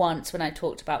care once when I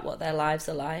talked about what their lives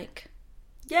are like?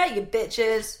 Yeah, you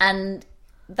bitches. And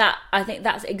I think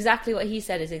that's exactly what he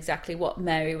said is exactly what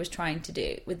Mary was trying to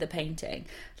do with the painting.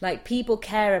 Like, people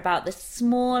care about the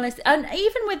smallest, and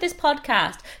even with this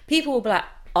podcast, people will be like,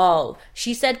 oh,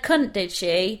 she said cunt, did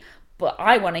she? But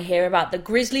I want to hear about the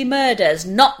grisly murders,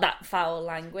 not that foul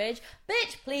language.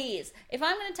 Bitch, please. If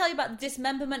I'm going to tell you about the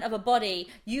dismemberment of a body,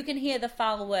 you can hear the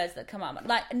foul words that come out.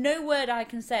 Like, no word I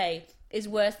can say is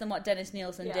worse than what Dennis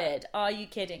Nielsen did. Are you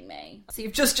kidding me? So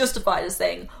you've just justified us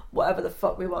saying whatever the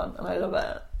fuck we want, and I love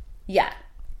it. Yeah.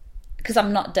 Because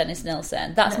I'm not Dennis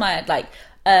Nielsen. That's my, like,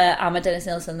 I'm a Dennis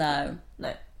Nielsen, though.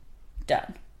 No.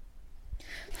 Done.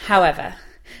 However,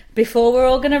 before we're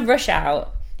all going to rush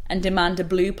out and demand a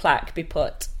blue plaque be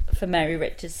put for Mary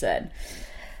Richardson,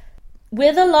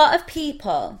 with a lot of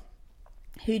people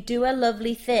who do a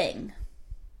lovely thing,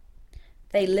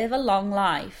 they live a long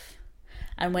life.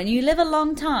 And when you live a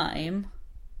long time,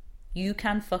 you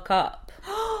can fuck up.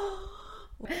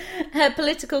 Her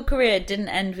political career didn't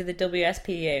end with the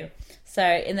WSPU. So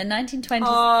in the 1920s...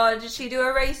 Oh, did she do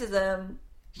a racism?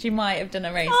 She might have done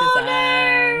a racism. Oh,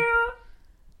 no.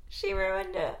 She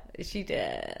ruined it. She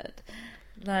did.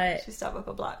 Like, she stuck up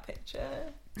a black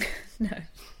picture. No.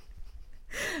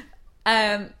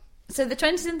 So the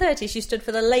 20s and 30s, she stood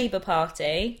for the Labour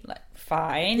Party. Like,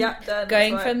 fine. Yep, done.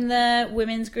 Going from the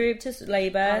women's group to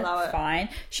Labour, fine.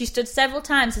 She stood several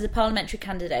times as a parliamentary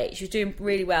candidate. She was doing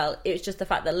really well. It was just the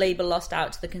fact that Labour lost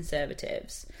out to the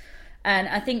Conservatives. And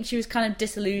I think she was kind of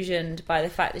disillusioned by the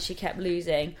fact that she kept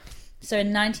losing. So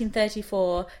in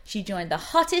 1934, she joined the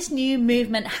hottest new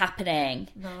movement happening.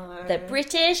 No. The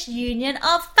British Union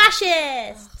of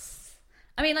Fascists.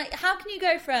 I mean, like, how can you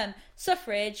go from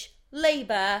suffrage,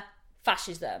 Labour,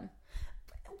 fascism?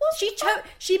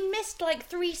 She missed like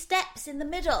 3 steps in the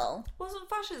middle. Wasn't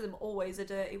fascism always a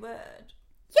dirty word?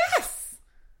 Yes!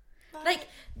 Like,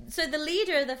 so the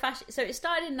leader of the fascist... So it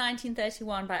started in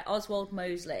 1931 by Oswald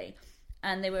Mosley,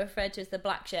 and they were referred to as the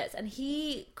Black Shirts, and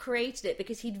he created it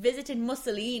because he'd visited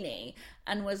Mussolini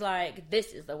and was like,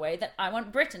 this is the way that I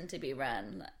want Britain to be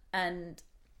run. And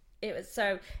it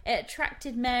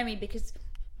attracted Mary because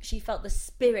she felt the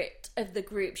spirit of the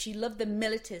group. She loved the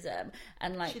militism,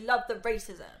 and like, she loved the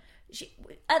racism.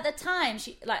 At the time,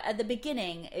 at the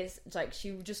beginning, is like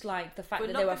she just liked the fact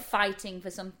that they were fighting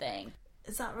for something.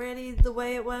 Is that really the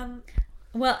way it went?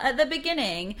 Well, at the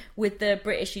beginning, with the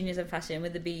British Unions of Fashion,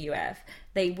 with the BUF,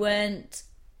 they weren't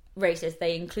racist.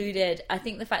 They included, I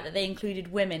think the fact that they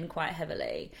included women quite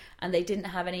heavily, and they didn't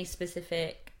have any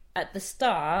specific, at the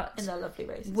start, in their lovely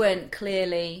racism, weren't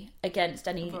clearly against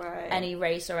any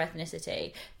race or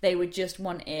ethnicity. They were just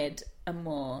wanted a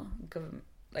more government,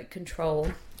 like, control.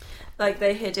 Like,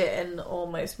 they hid it in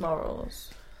almost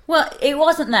morals. Well, it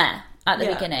wasn't there at the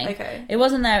beginning. Okay. It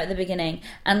wasn't there at the beginning.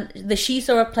 And she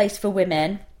saw a place for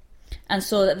women and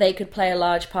saw that they could play a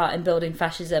large part in building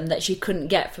fascism that she couldn't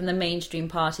get from the mainstream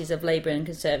parties of Labour and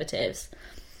Conservatives.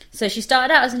 So she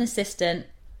started out as an assistant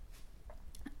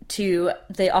to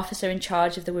the officer in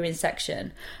charge of the women's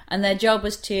section. And their job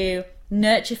was to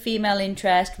nurture female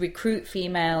interest, recruit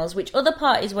females, which other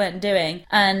parties weren't doing.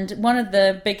 And one of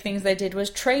the big things they did was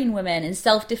train women in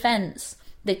self-defence.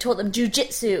 They taught them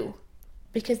jiu-jitsu,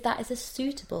 because that is a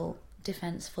suitable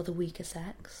defence for the weaker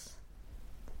sex.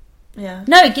 Yeah.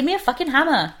 No, give me a fucking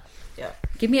hammer. Yeah.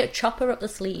 Give me a chopper up the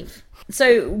sleeve.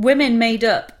 So women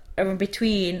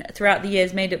throughout the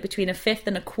years, made up between 1/5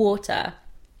 and 1/4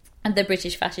 of the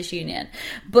British Fascist Union.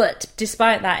 But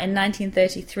despite that, in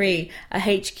 1933, a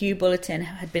HQ bulletin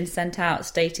had been sent out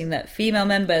stating that female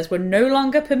members were no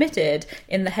longer permitted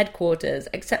in the headquarters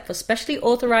except for specially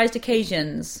authorised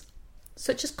occasions,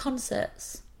 such as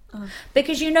concerts. Oh.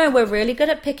 Because, we're really good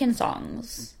at picking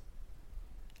songs,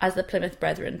 as the Plymouth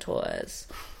Brethren tours.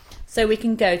 So we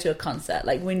can go to a concert,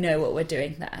 like, we know what we're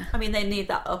doing there. I mean, they need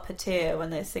that upper tier when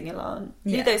they sing along.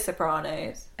 Yeah. Need those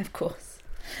sopranos. Of course.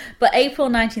 But April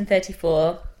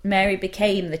 1934, Mary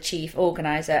became the chief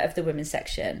organiser of the women's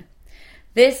section.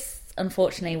 This,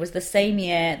 unfortunately, was the same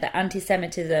year that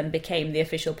anti-Semitism became the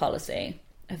official policy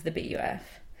of the BUF.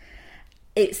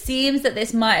 It seems that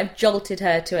this might have jolted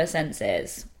her to her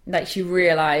senses. Like, she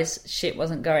realised shit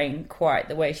wasn't going quite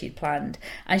the way she'd planned.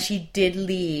 And she did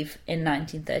leave in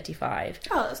 1935.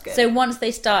 Oh, that's good. So once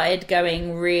they started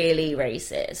going really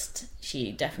racist,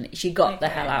 she got the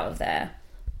hell out of there.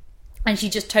 And she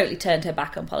just totally turned her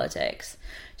back on politics.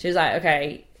 She was like,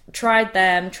 okay, tried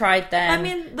them. I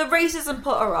mean, the racism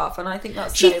put her off, and I think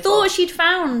that's... She thought she'd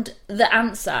found the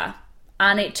answer,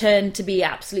 and it turned to be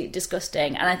absolutely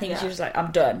disgusting. And I think she was like,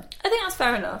 I'm done. I think that's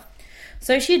fair enough.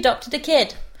 So she adopted a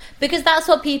kid. Because that's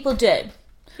what people do.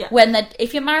 Yeah.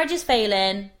 If your marriage is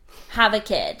failing, have a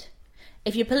kid.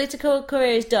 If your political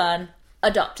career is done,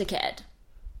 adopt a kid.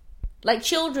 Like,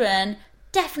 children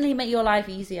definitely make your life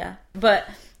easier. But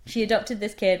she adopted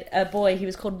this kid, a boy, he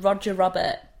was called Roger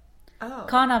Robert. Oh.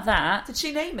 Can't have that. Did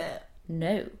she name it?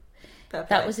 No. Fair play.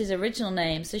 That was his original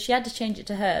name, so she had to change it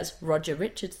to hers, Roger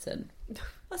Richardson.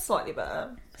 That's slightly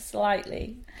better.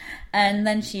 Slightly. And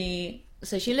then she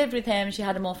lived with him, she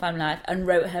had a more family life, and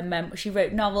wrote her she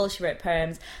wrote novels, she wrote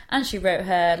poems, and she wrote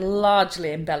her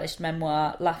largely embellished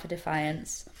memoir, Laugh of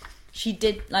Defiance. She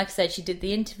did, like I said, she did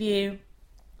the interview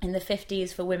in the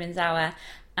 50s for Women's Hour,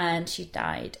 and she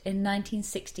died in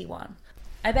 1961.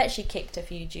 I bet she kicked a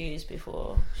few Jews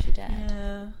before she died.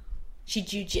 Yeah. She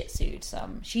jiu-jitsu'd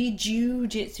some. She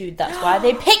jiu-jitsu'd. That's why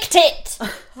they picked it!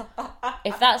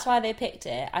 If that's why they picked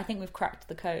it, I think we've cracked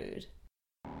the code.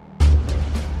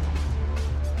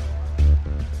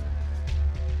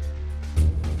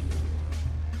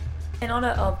 In honour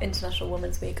of International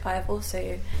Women's Week, I have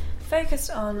also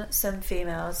focused on some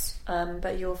females,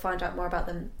 but you'll find out more about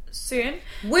them soon.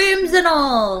 Wombs and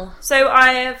all! So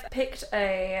I have picked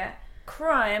a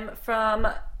crime from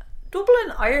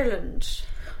Dublin, Ireland.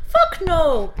 Fuck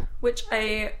no! Which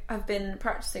I have been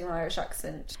practising my Irish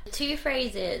accent. 2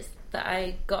 phrases that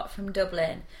I got from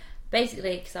Dublin,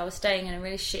 basically because I was staying in a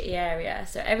really shitty area,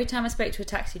 so every time I spoke to a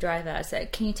taxi driver I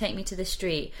said, can you take me to this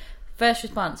street? First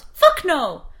response, fuck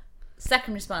no!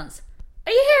 Second response,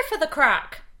 are you here for the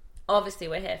crack? Obviously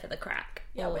we're here for the crack.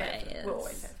 Yeah, we're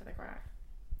always here for the crack.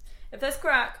 If there's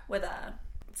crack, we're there.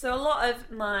 So a lot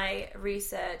of my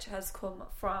research has come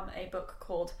from a book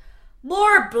called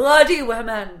More Bloody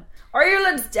Women,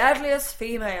 Ireland's Deadliest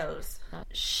Females.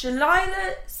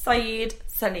 Shalila Saeed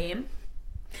Salim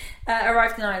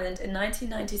arrived in Ireland in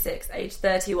 1996, aged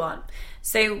 31.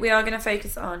 So we are going to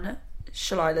focus on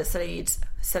Shalila Saeed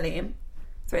Salim.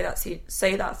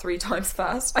 Say that 3 times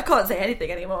fast. I can't say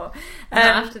anything anymore.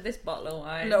 After this bottle of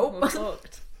wine, nope. we're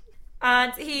fucked.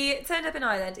 And he turned up in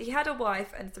Ireland. He had a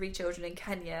wife and 3 children in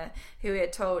Kenya who he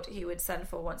had told he would send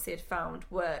for once he had found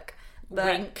work. But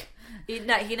wink. He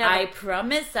never. I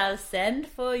promise I'll send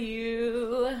for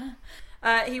you.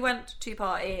 He went to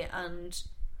party and...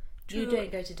 You don't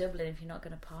go to Dublin if you're not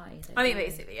going to party. I mean,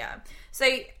 basically, yeah. So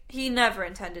he never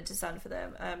intended to send for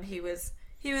them. He was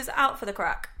out for the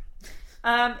crack.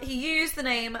 He used the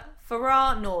name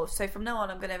Farrar Noor. So from now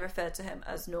on, I'm going to refer to him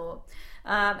as Noor.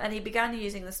 And he began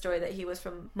using the story that he was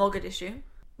from Mogadishu,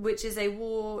 which is a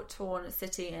war-torn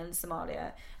city in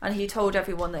Somalia, and he told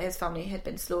everyone that his family had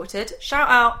been slaughtered, shout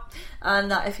out,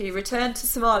 and that if he returned to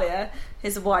Somalia,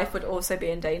 his wife would also be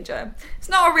in danger. It's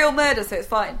not a real murder, so it's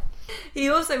fine. He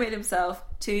also made himself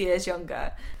 2 years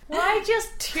younger. Why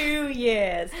just 2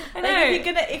 years? I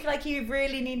know. If you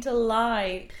really need to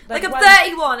lie. Like I'm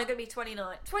 31, I'm going to be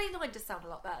 29. 29 does sound a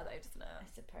lot better though, doesn't it? I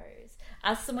suppose.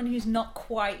 As someone who's not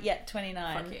quite yet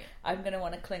 29, Fuck you. I'm going to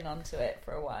want to cling on to it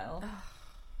for a while.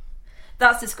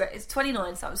 That's disgrace.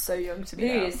 29 sounds so young to me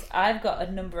now. Please, I've got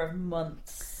a number of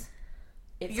months.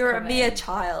 You're a mere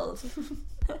child.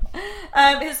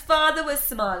 His father was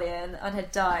Somalian and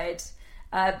had died.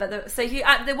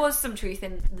 There was some truth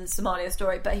in the Somalia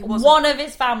story, but he wasn't. One of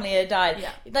his family had died. Yeah.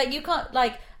 Like, you can't,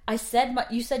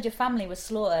 you said your family was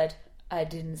slaughtered. I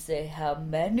didn't say how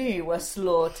many were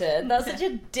slaughtered. That's such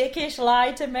a dickish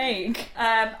lie to make.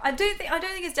 I don't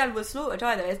think his dad was slaughtered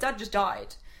either. His dad just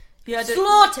died.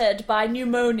 Slaughtered by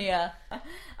pneumonia.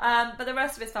 But the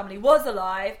rest of his family was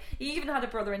alive. He even had a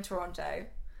brother in Toronto.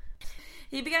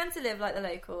 He began to live like the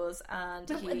locals, and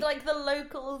like the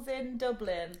locals in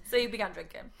Dublin. So he began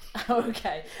drinking.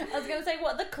 Okay, I was going to say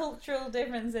what the cultural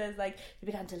difference is. Like, he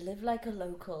began to live like a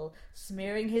local,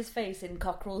 smearing his face in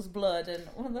cockerel's blood, and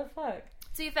what the fuck?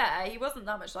 To be fair, he wasn't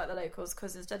that much like the locals,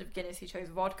 because instead of Guinness, he chose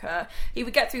vodka. He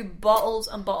would get through bottles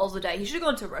and bottles a day. He should have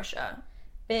gone to Russia.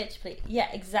 Bitch, please. Yeah,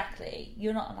 exactly.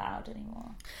 You're not allowed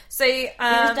anymore. So he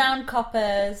was down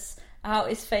coppers, out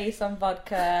his face on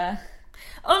vodka.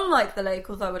 Unlike the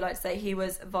locals, I would like to say he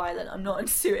was violent. I'm not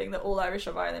assuming that all Irish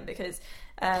are violent, because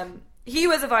he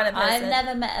was a violent person. I've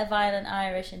never met a violent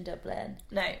Irish in Dublin.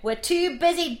 No. We're too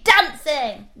busy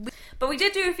dancing! But we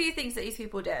did do a few things that these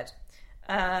people did,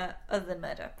 other than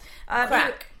murder.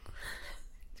 Crack.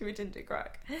 We didn't do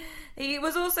crack. He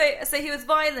was also... So he was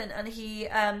violent, and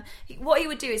what he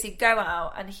would do is he'd go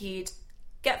out and he'd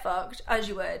get fucked, as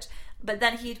you would, but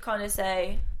then he'd kind of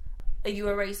say... Are you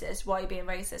a racist? Why are you being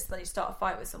racist? And then he'd start a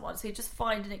fight with someone. So he'd just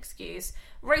find an excuse,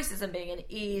 racism being an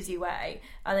easy way,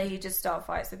 and then he'd just start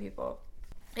fights with people.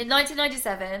 In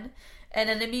 1997, in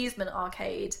an amusement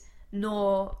arcade,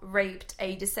 Noor raped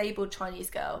a disabled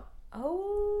Chinese girl.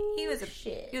 Oh, he was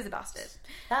a bastard.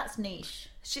 That's niche.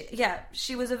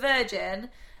 She was a virgin,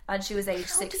 and she was aged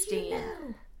 16. Do you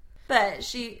know? But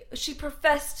she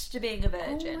professed to being a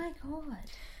virgin. Oh my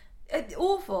god.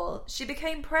 Awful. She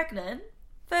became pregnant,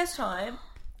 first time,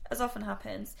 as often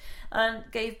happens, and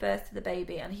gave birth to the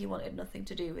baby, and he wanted nothing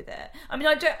to do with it. I mean,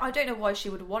 I don't know why she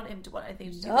would want him to want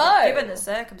anything to do with it, given the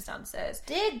circumstances.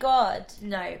 Dear God.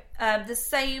 No. The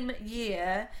same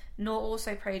year, Noor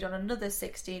also preyed on another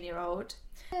 16-year-old.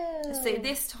 So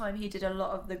this time he did a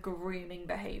lot of the grooming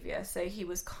behaviour. So he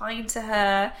was kind to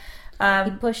her.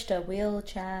 He pushed her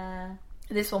wheelchair.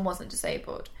 This one wasn't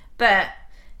disabled. But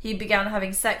he began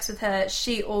having sex with her.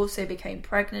 She also became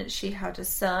pregnant. She had a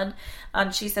son.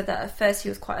 And she said that at first he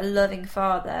was quite a loving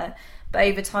father, but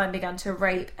over time began to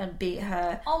rape and beat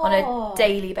her on a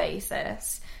daily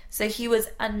basis. So he was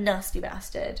a nasty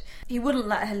bastard. He wouldn't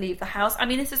let her leave the house. I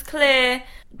mean, this is clear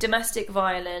domestic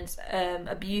violence,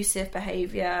 abusive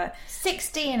behaviour.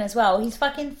 16 as well. He's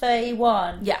fucking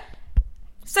 31. Yeah.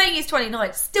 Saying he's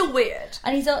 29, still weird.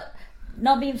 And he's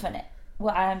not being funny.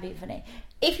 Well, I am being funny.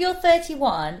 If you're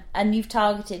 31 and you've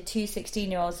targeted 2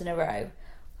 16-year-olds in a row,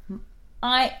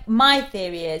 my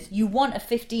theory is you want a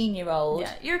 15-year-old.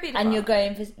 Yeah, you're a paedophile. And you're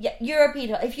going for... Yeah, you're a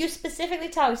paedophile. If you're specifically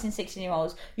targeting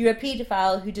 16-year-olds, you're a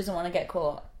paedophile who doesn't want to get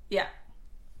caught. Yeah.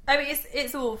 I mean,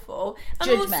 it's awful. And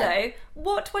Judgment. also,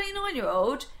 what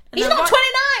 29-year-old... He's not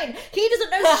 29! He doesn't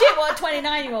know shit what a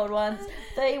 29-year-old wants.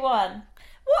 31.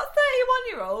 What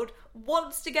 31-year-old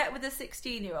wants to get with a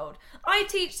 16-year-old? I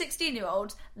teach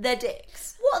 16-year-olds, they're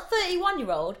dicks. What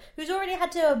 31-year-old who's already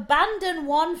had to abandon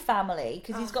one family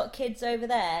because he's got kids over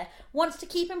there wants to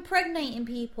keep impregnating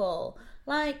people?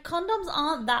 Like, condoms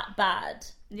aren't that bad.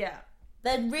 Yeah.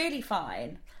 They're really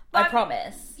fine. But I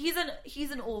promise. He's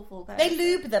an awful person. They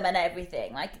lube them and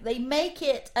everything. Like, they make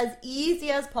it as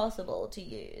easy as possible to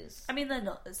use. I mean, they're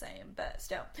not the same, but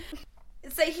still.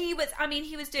 So he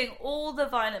was doing all the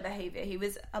violent behaviour. He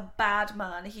was a bad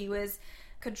man. He was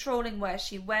controlling where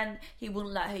she went. He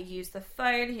wouldn't let her use the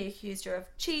phone. He accused her of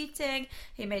cheating.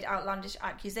 He made outlandish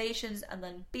accusations and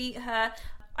then beat her.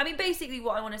 I mean, basically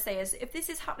what I want to say is, if this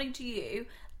is happening to you,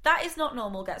 that is not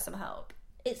normal. Get some help.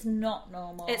 It's not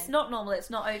normal. It's not normal.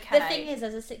 It's not okay. The thing is,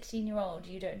 as a 16-year-old,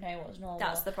 you don't know what's normal.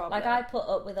 That's the problem. Like, I put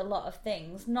up with a lot of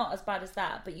things, not as bad as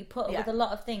that, but you put up with a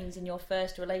lot of things in your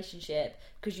first relationship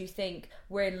because you think,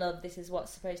 we're in love, this is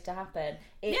what's supposed to happen.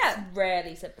 It's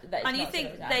rarely that it's and you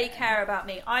think they care about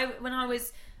me. When I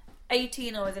was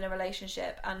 18, I was in a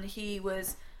relationship, and he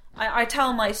was... I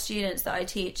tell my students that I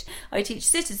teach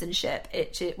citizenship,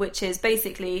 which is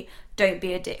basically Don't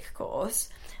Be a Dick course.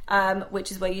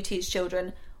 Which is where you teach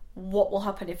children what will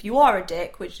happen if you are a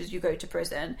dick, which is you go to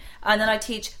prison. And then I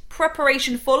teach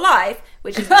preparation for life,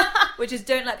 which is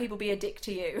don't let people be a dick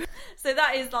to you. So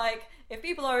that is like, if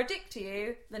people are a dick to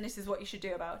you, then this is what you should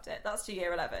do about it. That's to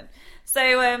year 11.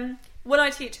 So when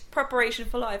I teach preparation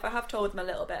for life, I have told them a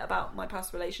little bit about my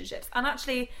past relationships. And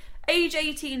actually, age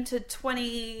 18 to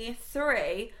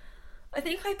 23, I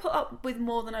think I put up with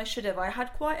more than I should have. I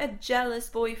had quite a jealous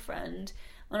boyfriend.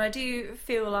 And I do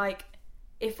feel like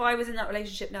if I was in that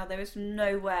relationship now, there is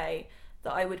no way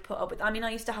that I would put up with... I mean,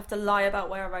 I used to have to lie about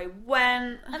where I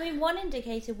went. I mean, one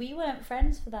indicator, we weren't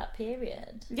friends for that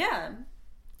period. Yeah. And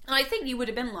I think you would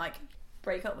have been like,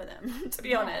 break up with him, to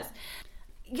be honest.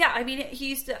 Yeah, I mean,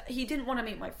 he didn't want to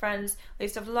meet my friends. I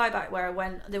used to have to lie about where I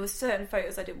went. There were certain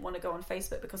photos I didn't want to go on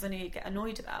Facebook because I knew you'd get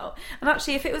annoyed about. And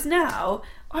actually, if it was now,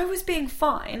 I was being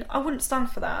fine. I wouldn't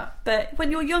stand for that. But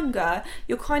when you're younger,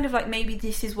 you're kind of like, maybe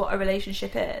this is what a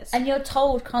relationship is. And you're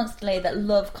told constantly that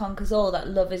love conquers all, that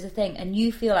love is a thing. And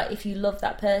you feel like if you love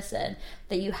that person,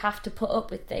 that you have to put up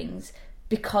with things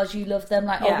because you love them.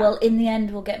 Like, oh, well, in the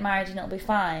end, we'll get married and it'll be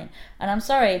fine. And I'm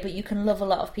sorry, but you can love a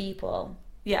lot of people.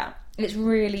 Yeah. It's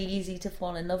really easy to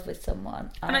fall in love with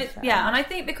someone. And I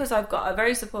think because I've got a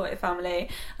very supportive family,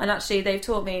 and actually they've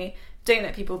taught me, don't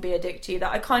let people be a dick to you,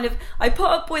 that I put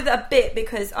up with a bit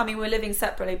because, I mean, we're living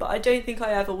separately, but I don't think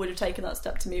I ever would have taken that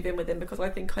step to move in with him because I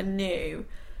think I knew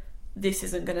this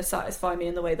isn't going to satisfy me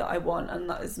in the way that I want, and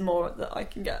that is more that I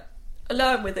can get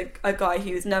alone with a guy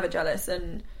who's never jealous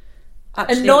and...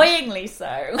 Actually, annoyingly so.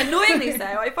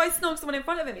 If I snog someone in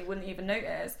front of him, he wouldn't even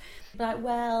notice. Like,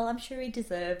 well, I'm sure he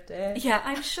deserved it. Yeah,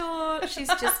 I'm sure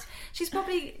she's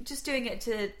probably just doing it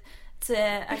to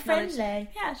be friendly.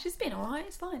 Yeah, she's been alright,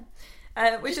 it's fine.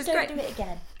 Which just is great. Don't do it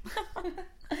again.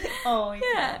 Oh,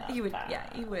 yeah, he would. Yeah,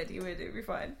 he would. It would be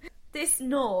fine. This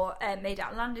Noor made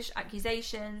outlandish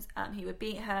accusations. He would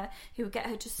beat her. He would get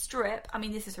her to strip. I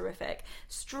mean, this is horrific.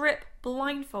 Strip,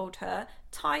 blindfold her,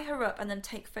 tie her up, and then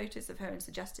take photos of her in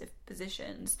suggestive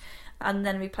positions, and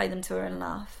then replay them to her and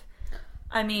laugh.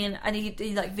 I mean, and he'd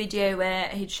like video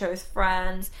it. He'd show his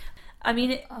friends. I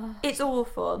mean, it's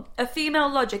awful. A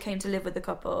female lodger came to live with the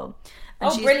couple.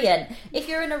 And brilliant! If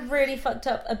you're in a really fucked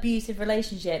up, abusive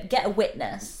relationship, get a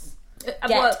witness.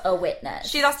 Get a witness.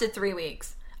 She lasted 3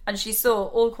 weeks, and she saw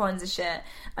all kinds of shit,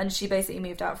 and she basically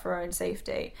moved out for her own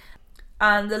safety.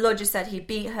 And the lodger said he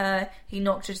beat her, he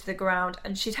knocked her to the ground,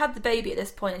 and she'd had the baby at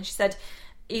this point, and she said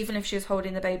even if she was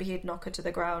holding the baby, he'd knock her to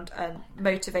the ground,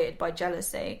 motivated by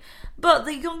jealousy. But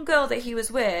the young girl that he was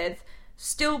with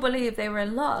still believed they were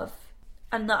in love,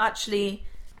 and that actually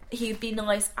he'd be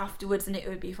nice afterwards and it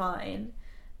would be fine.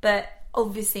 But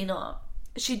obviously not.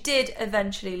 She did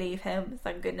eventually leave him,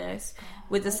 thank goodness,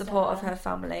 with the support of her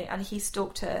family, and he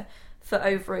stalked her for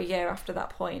over a year after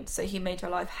that point, so he made her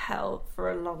life hell for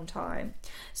a long time.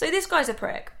 So this guy's a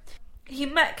prick. He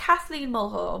met Kathleen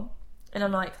Mulhall in a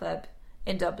nightclub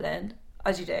in Dublin,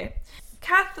 as you do.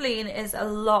 Kathleen is a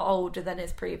lot older than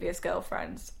his previous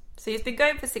girlfriends. So he's been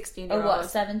going for 16-year-olds. Oh,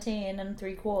 what, 17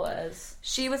 3/4?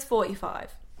 She was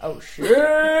 45. Oh, shit!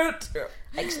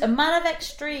 A man of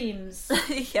extremes.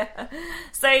 Yeah.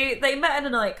 So they met in a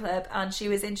nightclub, and she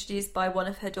was introduced by one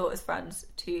of her daughter's friends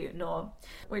to Noor,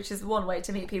 which is one way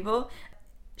to meet people.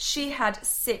 She had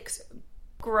 6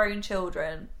 grown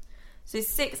children. So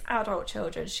 6 adult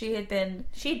children. She'd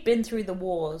been through the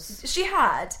wars. She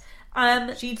had.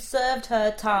 She'd served her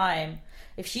time.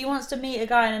 If she wants to meet a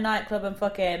guy in a nightclub and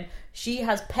fuck him, she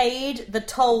has paid the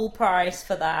toll price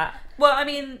for that. Well, I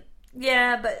mean,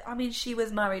 yeah, but I mean, she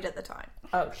was married at the time.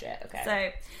 Oh shit, okay. So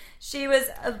she was...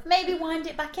 Maybe wind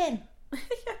it back in.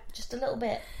 Yeah. Just a little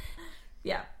bit.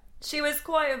 Yeah. She was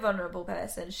quite a vulnerable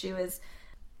person. She was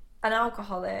an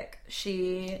alcoholic.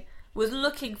 She was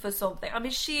looking for something. I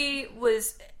mean, she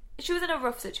was in a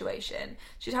rough situation.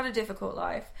 She'd had a difficult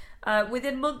life.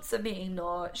 Within months of meeting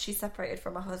Noor, she separated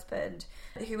from her husband,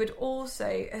 her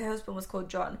husband was called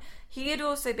John. He had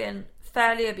also been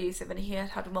fairly abusive, and he had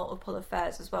had multiple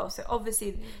affairs as well. So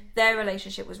obviously their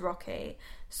relationship was rocky.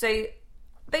 So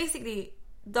basically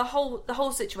the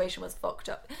whole situation was fucked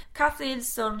up. Kathleen's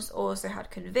sons also had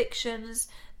convictions.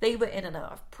 They were in and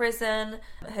out of prison.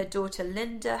 Her daughter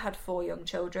Linda had 4 young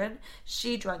children.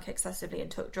 She drank excessively and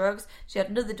took drugs. She had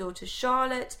another daughter,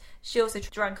 Charlotte. She also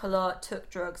drank a lot, took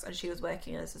drugs, and she was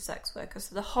working as a sex worker.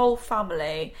 So the whole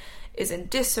family is in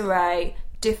disarray,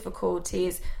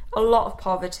 difficulties, a lot of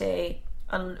poverty,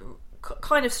 and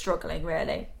kind of struggling,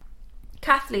 really.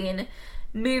 Kathleen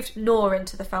moved Noor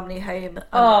into the family home.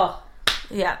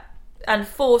 Yeah. And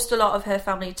forced a lot of her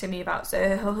family to move out. So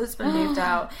her husband moved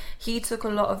out. He took a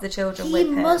lot of the children with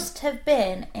him. He must have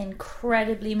been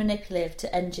incredibly manipulative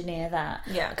to engineer that.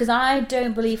 Yeah. Because I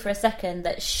don't believe for a second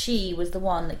that she was the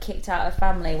one that kicked out her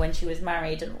family when she was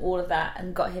married and all of that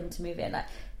and got him to move in. Like,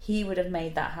 he would have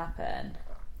made that happen.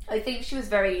 I think she was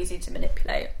very easy to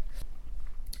manipulate.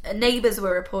 Neighbours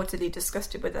were reportedly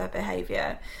disgusted with her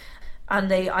behaviour.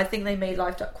 And I think they made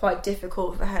life quite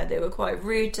difficult for her. They were quite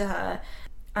rude to her.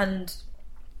 And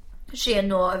she and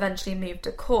Noor eventually moved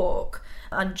to Cork,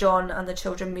 and John and the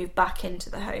children moved back into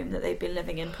the home that they'd been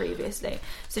living in previously.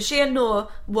 So she and Noor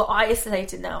were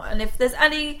isolated now. And if there's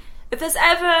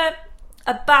ever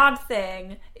a bad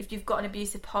thing, if you've got an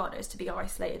abusive partner, is to be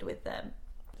isolated with them.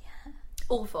 Yeah.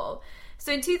 Awful.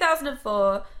 So in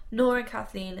 2004, Noor and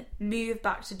Kathleen moved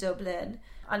back to Dublin,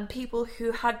 and people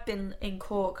who had been in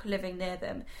Cork living near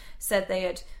them said they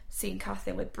had seen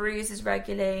Kathleen with bruises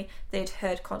regularly, they'd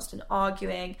heard constant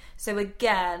arguing. So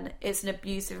again, it's an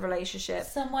abusive relationship.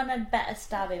 Someone had better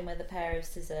stab him with a pair of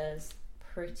scissors.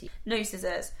 No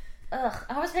scissors. Ugh,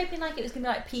 I was hoping like it was going to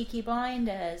be like Peaky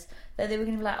Blinders, that they were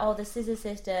going to be like, oh, the Scissor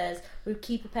Sisters, we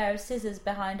keep a pair of scissors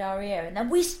behind our ear and then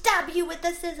we stab you with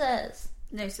the scissors.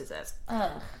 No scissors.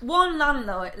 Ugh. One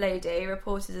landlady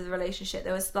reported the relationship.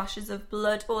 There were splashes of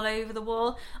blood all over the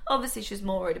wall. Obviously, she was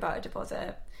more worried about her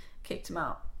deposit. Kicked him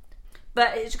out.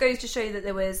 But it goes to show that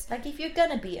there was... Like, if you're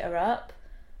going to beat her up,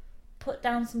 put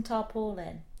down some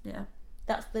tarpaulin. Yeah.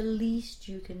 That's the least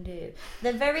you can do.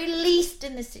 The very least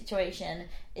in this situation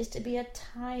is to be a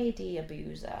tidy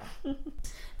abuser.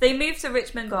 They moved to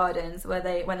Richmond Gardens when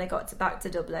they got back to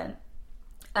Dublin.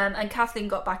 And Kathleen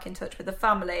got back in touch with the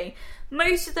family.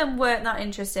 Most of them weren't that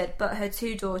interested, but her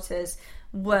 2 daughters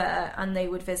were, and they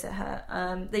would visit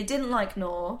her. They didn't like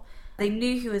Noor. They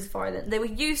knew he was violent. They were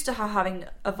used to her having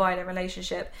a violent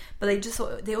relationship, but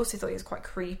they also thought he was quite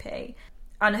creepy.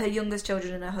 And her youngest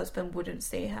children and her husband wouldn't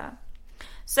see her.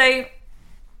 So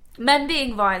men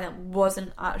being violent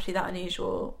wasn't actually that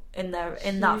unusual in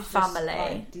that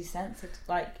family.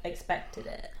 Expected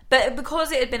it. But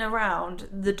because it had been around,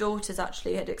 the daughters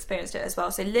actually had experienced it as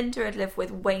well. So Linda had lived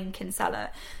with Wayne Kinsella,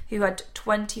 who had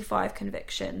 25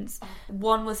 convictions.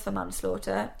 One was for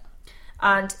manslaughter,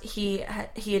 and he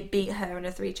had beat her and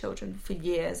her 3 children for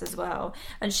years as well.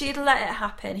 And she'd let it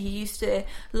happen. He used to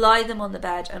lie them on the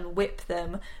bed and whip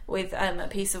them with a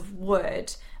piece of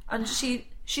wood And she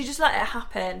just let it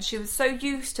happen. She was so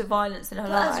used to violence in her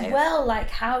life. As well, like,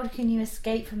 how can you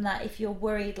escape from that if you're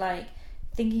worried, like,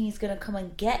 thinking he's going to come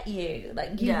and get you?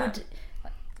 Like, you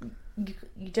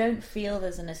don't feel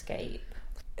there's an escape.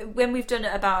 When we've done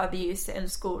it about abuse in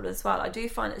school as well, I do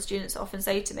find that students often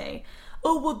say to me,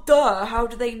 oh, well, duh, how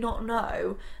do they not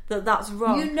know that that's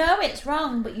wrong? You know it's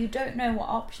wrong, but you don't know what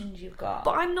options you've got.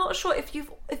 But I'm not sure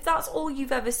if that's all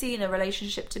you've ever seen a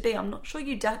relationship to be. I'm not sure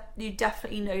you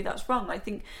definitely know that's wrong. I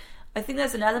think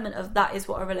there's an element of that is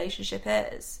what a relationship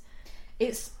is.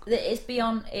 It's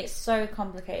beyond. It's so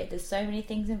complicated. There's so many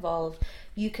things involved.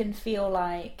 You can feel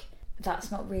like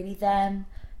that's not really them,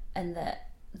 and that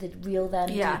the real them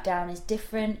deep down is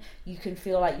different. You can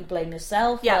feel like you blame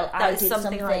yourself. Yeah, well, I did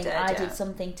something. I did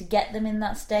something to get them in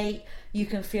that state. You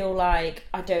can feel like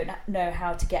I don't know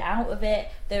how to get out of it.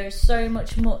 There is so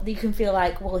much more. You can feel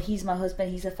like, well, he's my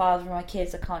husband. He's the father of my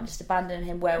kids. I can't just abandon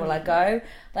him. Where will I go?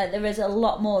 Like, there is a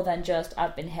lot more than just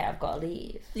I've been hit. I've got to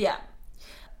leave. Yeah.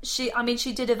 She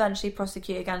did eventually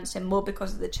prosecute against him more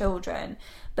because of the children,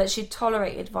 but she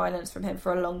tolerated violence from him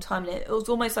for a long time. And it was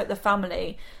almost like the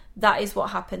family. That is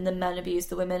what happened. The men abused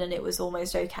the women and it was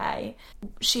almost okay.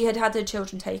 She had her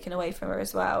children taken away from her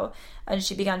as well, and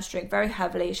she began to drink very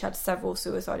heavily. She had several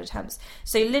suicide attempts.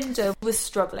 So Linda was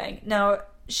struggling. Now,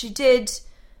 she did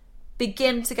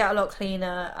begin to get a lot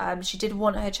cleaner. She did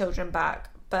want her children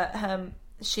back, but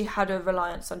she had a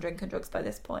reliance on drink and drugs by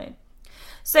this point.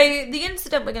 So the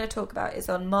incident we're going to talk about is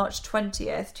on March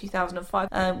 20th,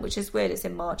 2005, which is weird, it's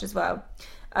in March as well.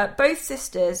 Both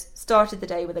sisters started the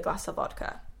day with a glass of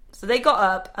vodka. So they got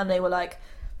up and they were like,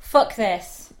 fuck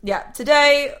this. Yeah,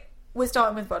 today we're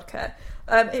starting with vodka.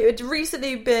 It had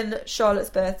recently been Charlotte's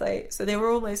birthday, so they were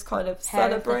almost kind of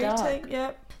celebrating.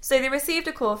 Yeah. So they received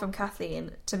a call from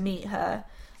Kathleen to meet her,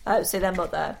 so their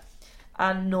mother,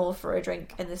 and Noor for a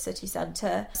drink in the city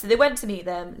centre. So they went to meet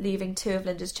them, leaving two of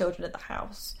Linda's children at the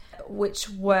house, which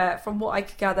were, from what I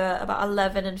could gather, about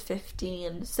 11 and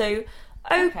 15. So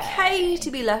okay to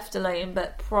be left alone,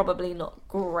 but probably not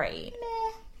great. Meh.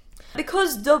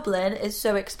 Because Dublin is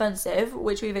so expensive,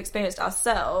 which we've experienced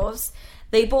ourselves,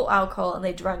 they bought alcohol and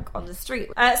they drank on the street.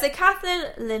 So Kathleen,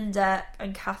 Linda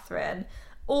and Catherine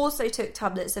also took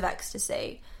tablets of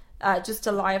ecstasy, just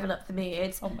to liven up the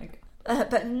mood. Oh my god.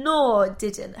 But Noor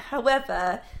didn't.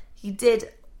 However, he did,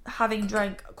 having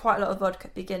drank quite a lot of vodka,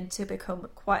 begin to become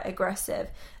quite aggressive,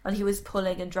 and he was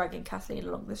pulling and dragging Kathleen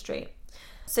along the street.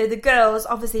 So the girls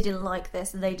obviously didn't like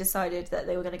this, and they decided that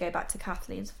they were going to go back to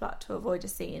Kathleen's flat to avoid a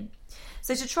scene.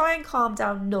 So to try and calm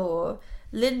down Noor,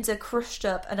 Linda crushed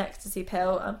up an ecstasy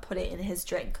pill and put it in his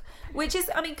drink, which is,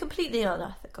 completely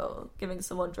unethical, giving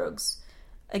someone drugs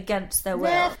against their will.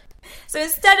 Yeah. So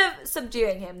instead of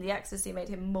subduing him, the ecstasy made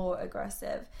him more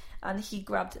aggressive, and he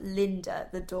grabbed Linda,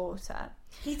 the daughter.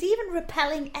 He's even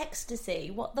repelling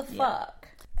ecstasy. What the fuck?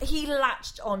 He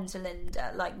latched onto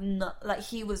Linda, like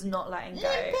he was not letting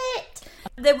go. Bit.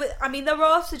 There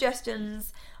are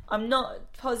suggestions, I'm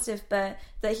not positive, but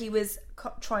that he was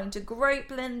trying to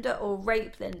grope Linda or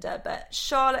rape Linda. But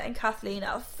Charlotte and Kathleen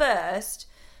at first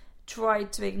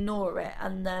tried to ignore it,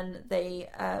 and then they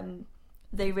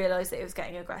realised that it was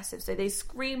getting aggressive, so they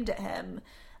screamed at him.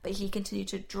 But he continued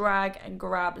to drag and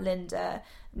grab Linda,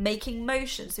 making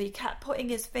motions. So he kept putting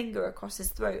his finger across his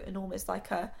throat, and almost like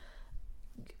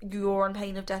you're on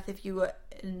pain of death if you were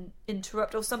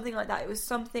interrupt or something like that. It was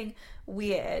something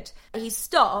weird. He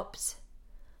stopped,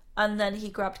 and then he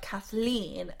grabbed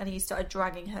Kathleen and he started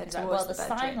dragging her towards the bedroom. Well, the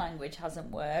sign language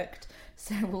hasn't worked,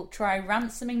 so we'll try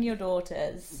ransoming your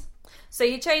daughters. So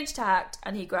he changed tact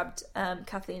and he grabbed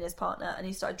Kathleen, his partner, and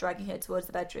he started dragging her towards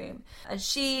the bedroom. And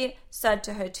she said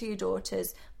to her two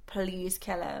daughters, please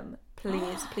kill him.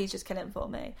 Please just kill him for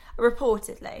me.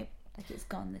 Reportedly. Like it's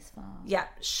gone this far. Yeah.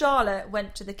 Charlotte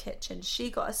went to the kitchen. She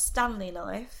got a Stanley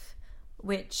knife,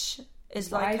 which is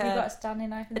Why have you got a Stanley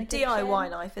knife in the kitchen? DIY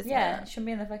knife, isn't it? Yeah, it shouldn't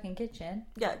be in the fucking kitchen.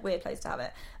 Yeah, weird place to have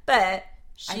it. But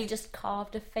I just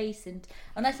carved a face in,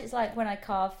 unless it's like when I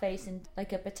carve face in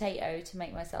like a potato to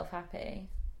make myself happy.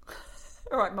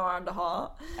 Right, Miranda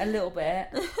Hart. A little bit.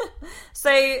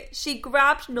 So she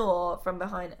grabbed Noor from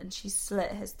behind and she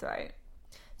slit his throat.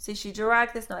 So she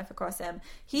dragged this knife across him.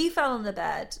 He fell on the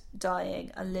bed,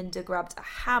 dying, and Linda grabbed a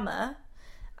hammer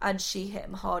and she hit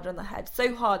him hard on the head.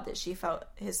 So hard that she felt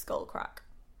his skull crack.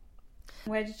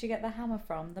 Where did you get the hammer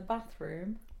from? The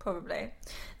bathroom? Probably.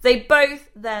 They both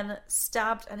then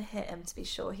stabbed and hit him to be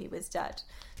sure he was dead.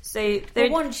 So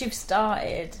once you've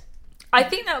started, I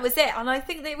think that was it. And I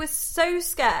think they were so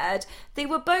scared. They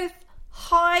were both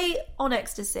high on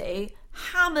ecstasy,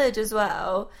 hammered as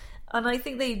well, and I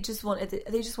think they just wanted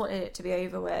it to be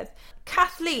over with.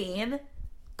 Kathleen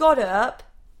got up,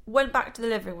 went back to the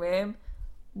living room,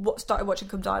 started watching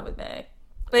Come Dine With Me.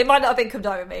 But it might not have been Come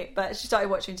Dine With Me, but she started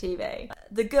watching TV.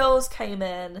 The girls came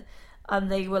in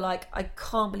and they were like, I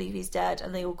can't believe he's dead,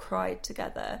 and they all cried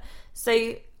together.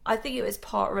 So I think it was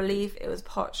part relief, it was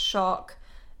part shock,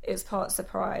 it was part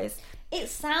surprise. It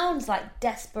sounds like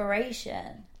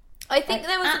desperation. I think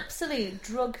there was absolute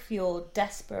drug-fueled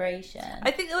desperation.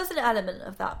 I think there was an element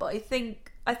of that, but I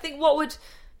think what would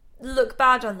look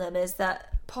bad on them is that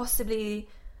possibly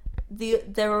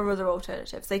there are other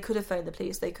alternatives. They could have phoned the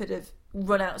police. They could have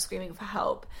run out screaming for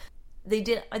help. They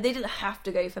didn't have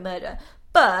to go for murder.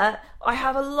 But I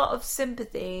have a lot of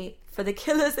sympathy for the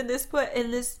killers in this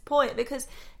point because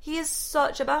he is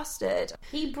such a bastard.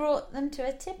 He brought them to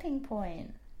a tipping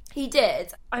point. He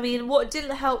did. I mean, what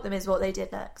didn't help them is what they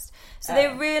did next. So they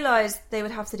realised they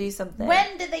would have to do something.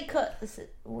 When did they cut the scissors?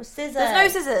 There's no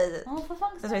scissors. Oh, for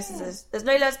fuck's sake. There's no scissors. There's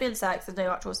no lesbian sex. There's no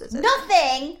actual scissors.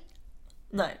 Nothing!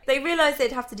 No. They realised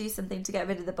they'd have to do something to get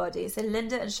rid of the body. So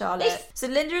Linda and Charlotte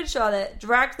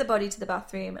dragged the body to the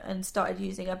bathroom and started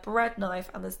using a bread knife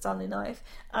and the Stanley knife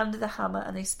and the hammer,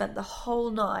 and they spent the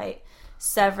whole night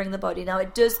severing the body. Now,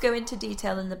 it does go into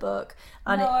detail in the book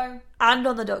and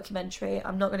on the documentary.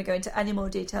 I'm not going to go into any more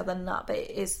detail than that, but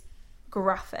it is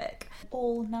graphic.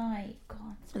 All night,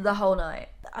 God. The whole night.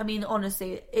 I mean,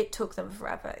 honestly, it took them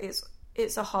forever.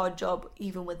 It's a hard job,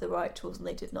 even with the right tools, and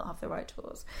they did not have the right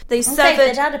tools. If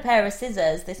they'd had a pair of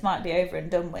scissors, this might be over and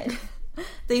done with.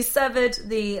 They severed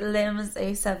the limbs,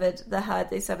 they severed the head,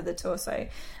 they severed the torso.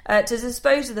 To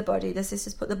dispose of the body, the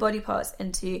sisters put the body parts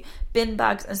into bin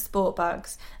bags and sport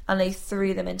bags, and they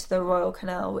threw them into the Royal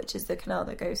Canal, which is the canal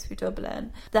that goes through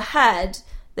Dublin. The head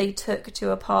they took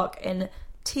to a park in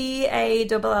Tallaght. I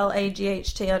don't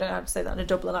know how to say that in a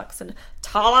Dublin accent.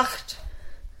 Tallaght.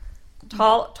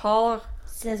 Taller.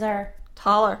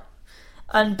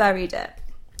 And buried it.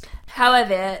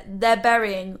 However, their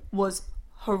burying was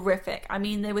horrific. I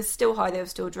mean, they were still high, they were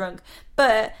still drunk,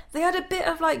 but they had a bit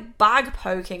of like bag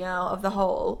poking out of the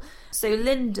hole. So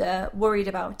Linda worried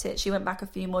about it. She went back a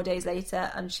few more days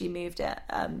later and she moved it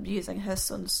using her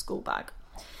son's school bag.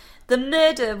 The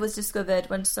murder was discovered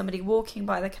when somebody walking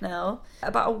by the canal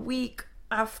about a week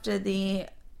after the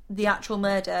actual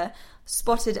murder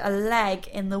spotted a leg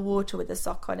in the water with a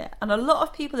sock on it, and a lot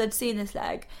of people had seen this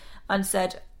leg and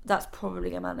said that's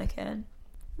probably a mannequin.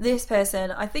 This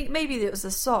person, I think maybe it was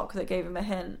the sock that gave him a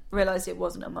hint, realised it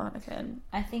wasn't a mannequin.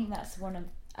 I think that's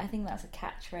a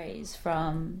catchphrase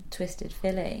from Twisted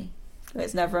Philly.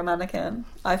 It's never a mannequin.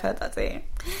 I've heard that too.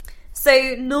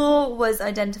 So Noor was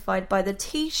identified by the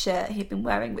t-shirt he'd been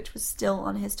wearing, which was still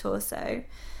on his torso.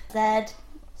 Said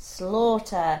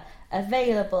Slaughter,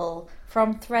 available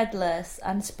from Threadless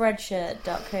and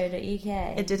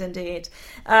Spreadshirt.co.uk. It did indeed.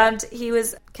 And he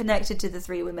was connected to the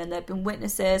three women. There had been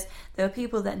witnesses. There were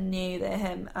people that knew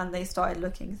him, and they started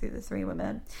looking through the three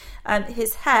women.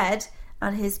 His head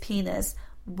and his penis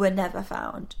were never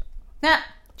found. Nah.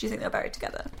 Do you think they were buried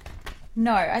together?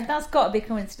 No, that's got to be a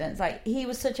coincidence. Like, he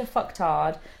was such a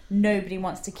fucktard, nobody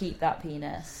wants to keep that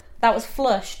penis. That was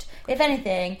flushed. If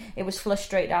anything, it was flushed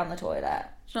straight down the toilet.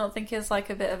 Do you not think it's like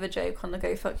a bit of a joke on the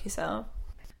go fuck yourself?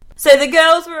 So the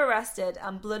girls were arrested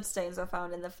and bloodstains were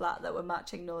found in the flat that were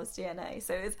matching Noor's DNA.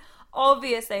 So it was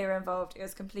obvious they were involved. It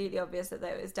was completely obvious that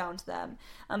it was down to them.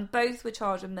 And both were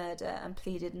charged with murder and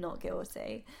pleaded not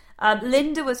guilty.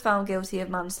 Linda was found guilty of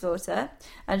manslaughter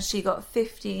and she got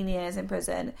 15 years in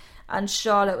prison. And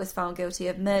Charlotte was found guilty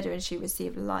of murder and she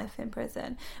received life in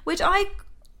prison. Which I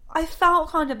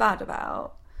felt kind of bad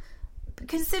about,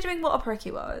 considering what a prick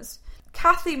he was.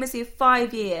 Kathleen received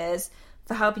 5 years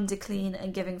for helping to clean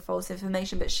and giving false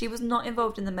information, but she was not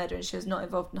involved in the murder and she was not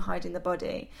involved in hiding the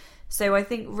body. So I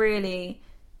think really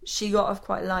she got off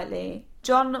quite lightly.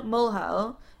 John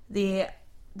Mulhall, the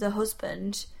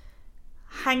husband,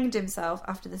 hanged himself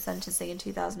after the sentencing in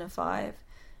 2005,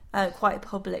 quite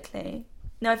publicly.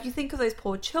 Now, if you think of those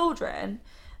poor children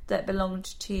that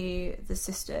belonged to the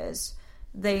sisters,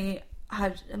 they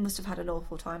must have had an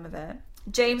awful time of it.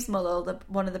 James Mulhall,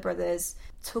 one of the brothers,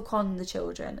 took on the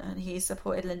children and he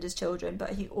supported Linda's children,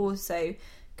 but he also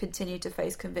continued to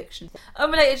face conviction.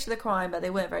 Unrelated to the crime, but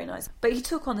they weren't very nice. But he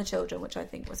took on the children, which I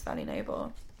think was fairly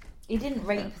noble. He didn't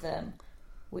rape them,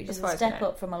 which is a step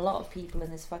up from a lot of people in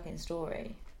this fucking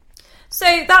story.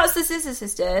 So that's the Scissor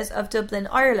Sisters of Dublin,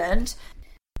 Ireland.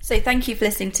 So thank you for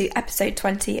listening to episode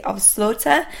 20 of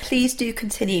Slaughter. Please do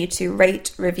continue to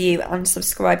rate, review and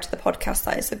subscribe to the podcast.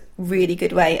 That is a really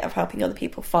good way of helping other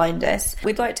people find us.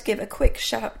 We'd like to give a quick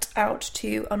shout out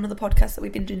to another podcast that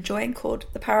we've been enjoying called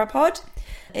The Parapod.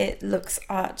 It looks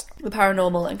at the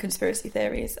paranormal and conspiracy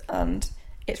theories and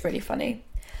it's really funny.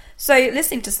 So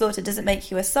listening to Slaughter doesn't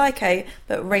make you a psycho,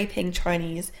 but raping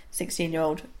Chinese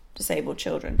 16-year-old disabled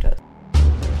children does.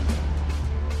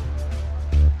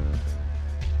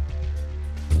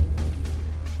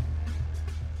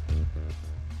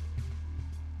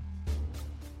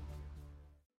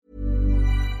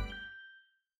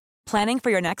 Planning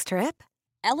for your next trip?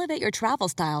 Elevate your travel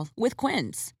style with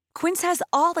Quince. Quince has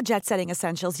all the jet-setting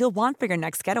essentials you'll want for your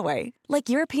next getaway, like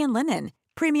European linen,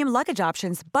 premium luggage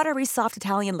options, buttery soft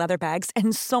Italian leather bags,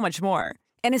 and so much more.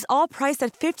 And is all priced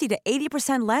at 50 to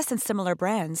 80% less than similar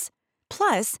brands.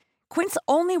 Plus, Quince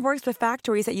only works with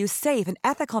factories that use safe and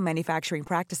ethical manufacturing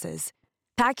practices.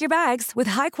 Pack your bags with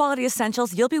high-quality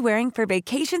essentials you'll be wearing for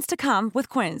vacations to come with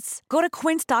Quince. Go to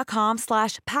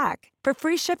quince.com/pack for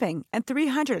free shipping and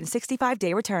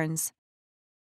 365-day returns.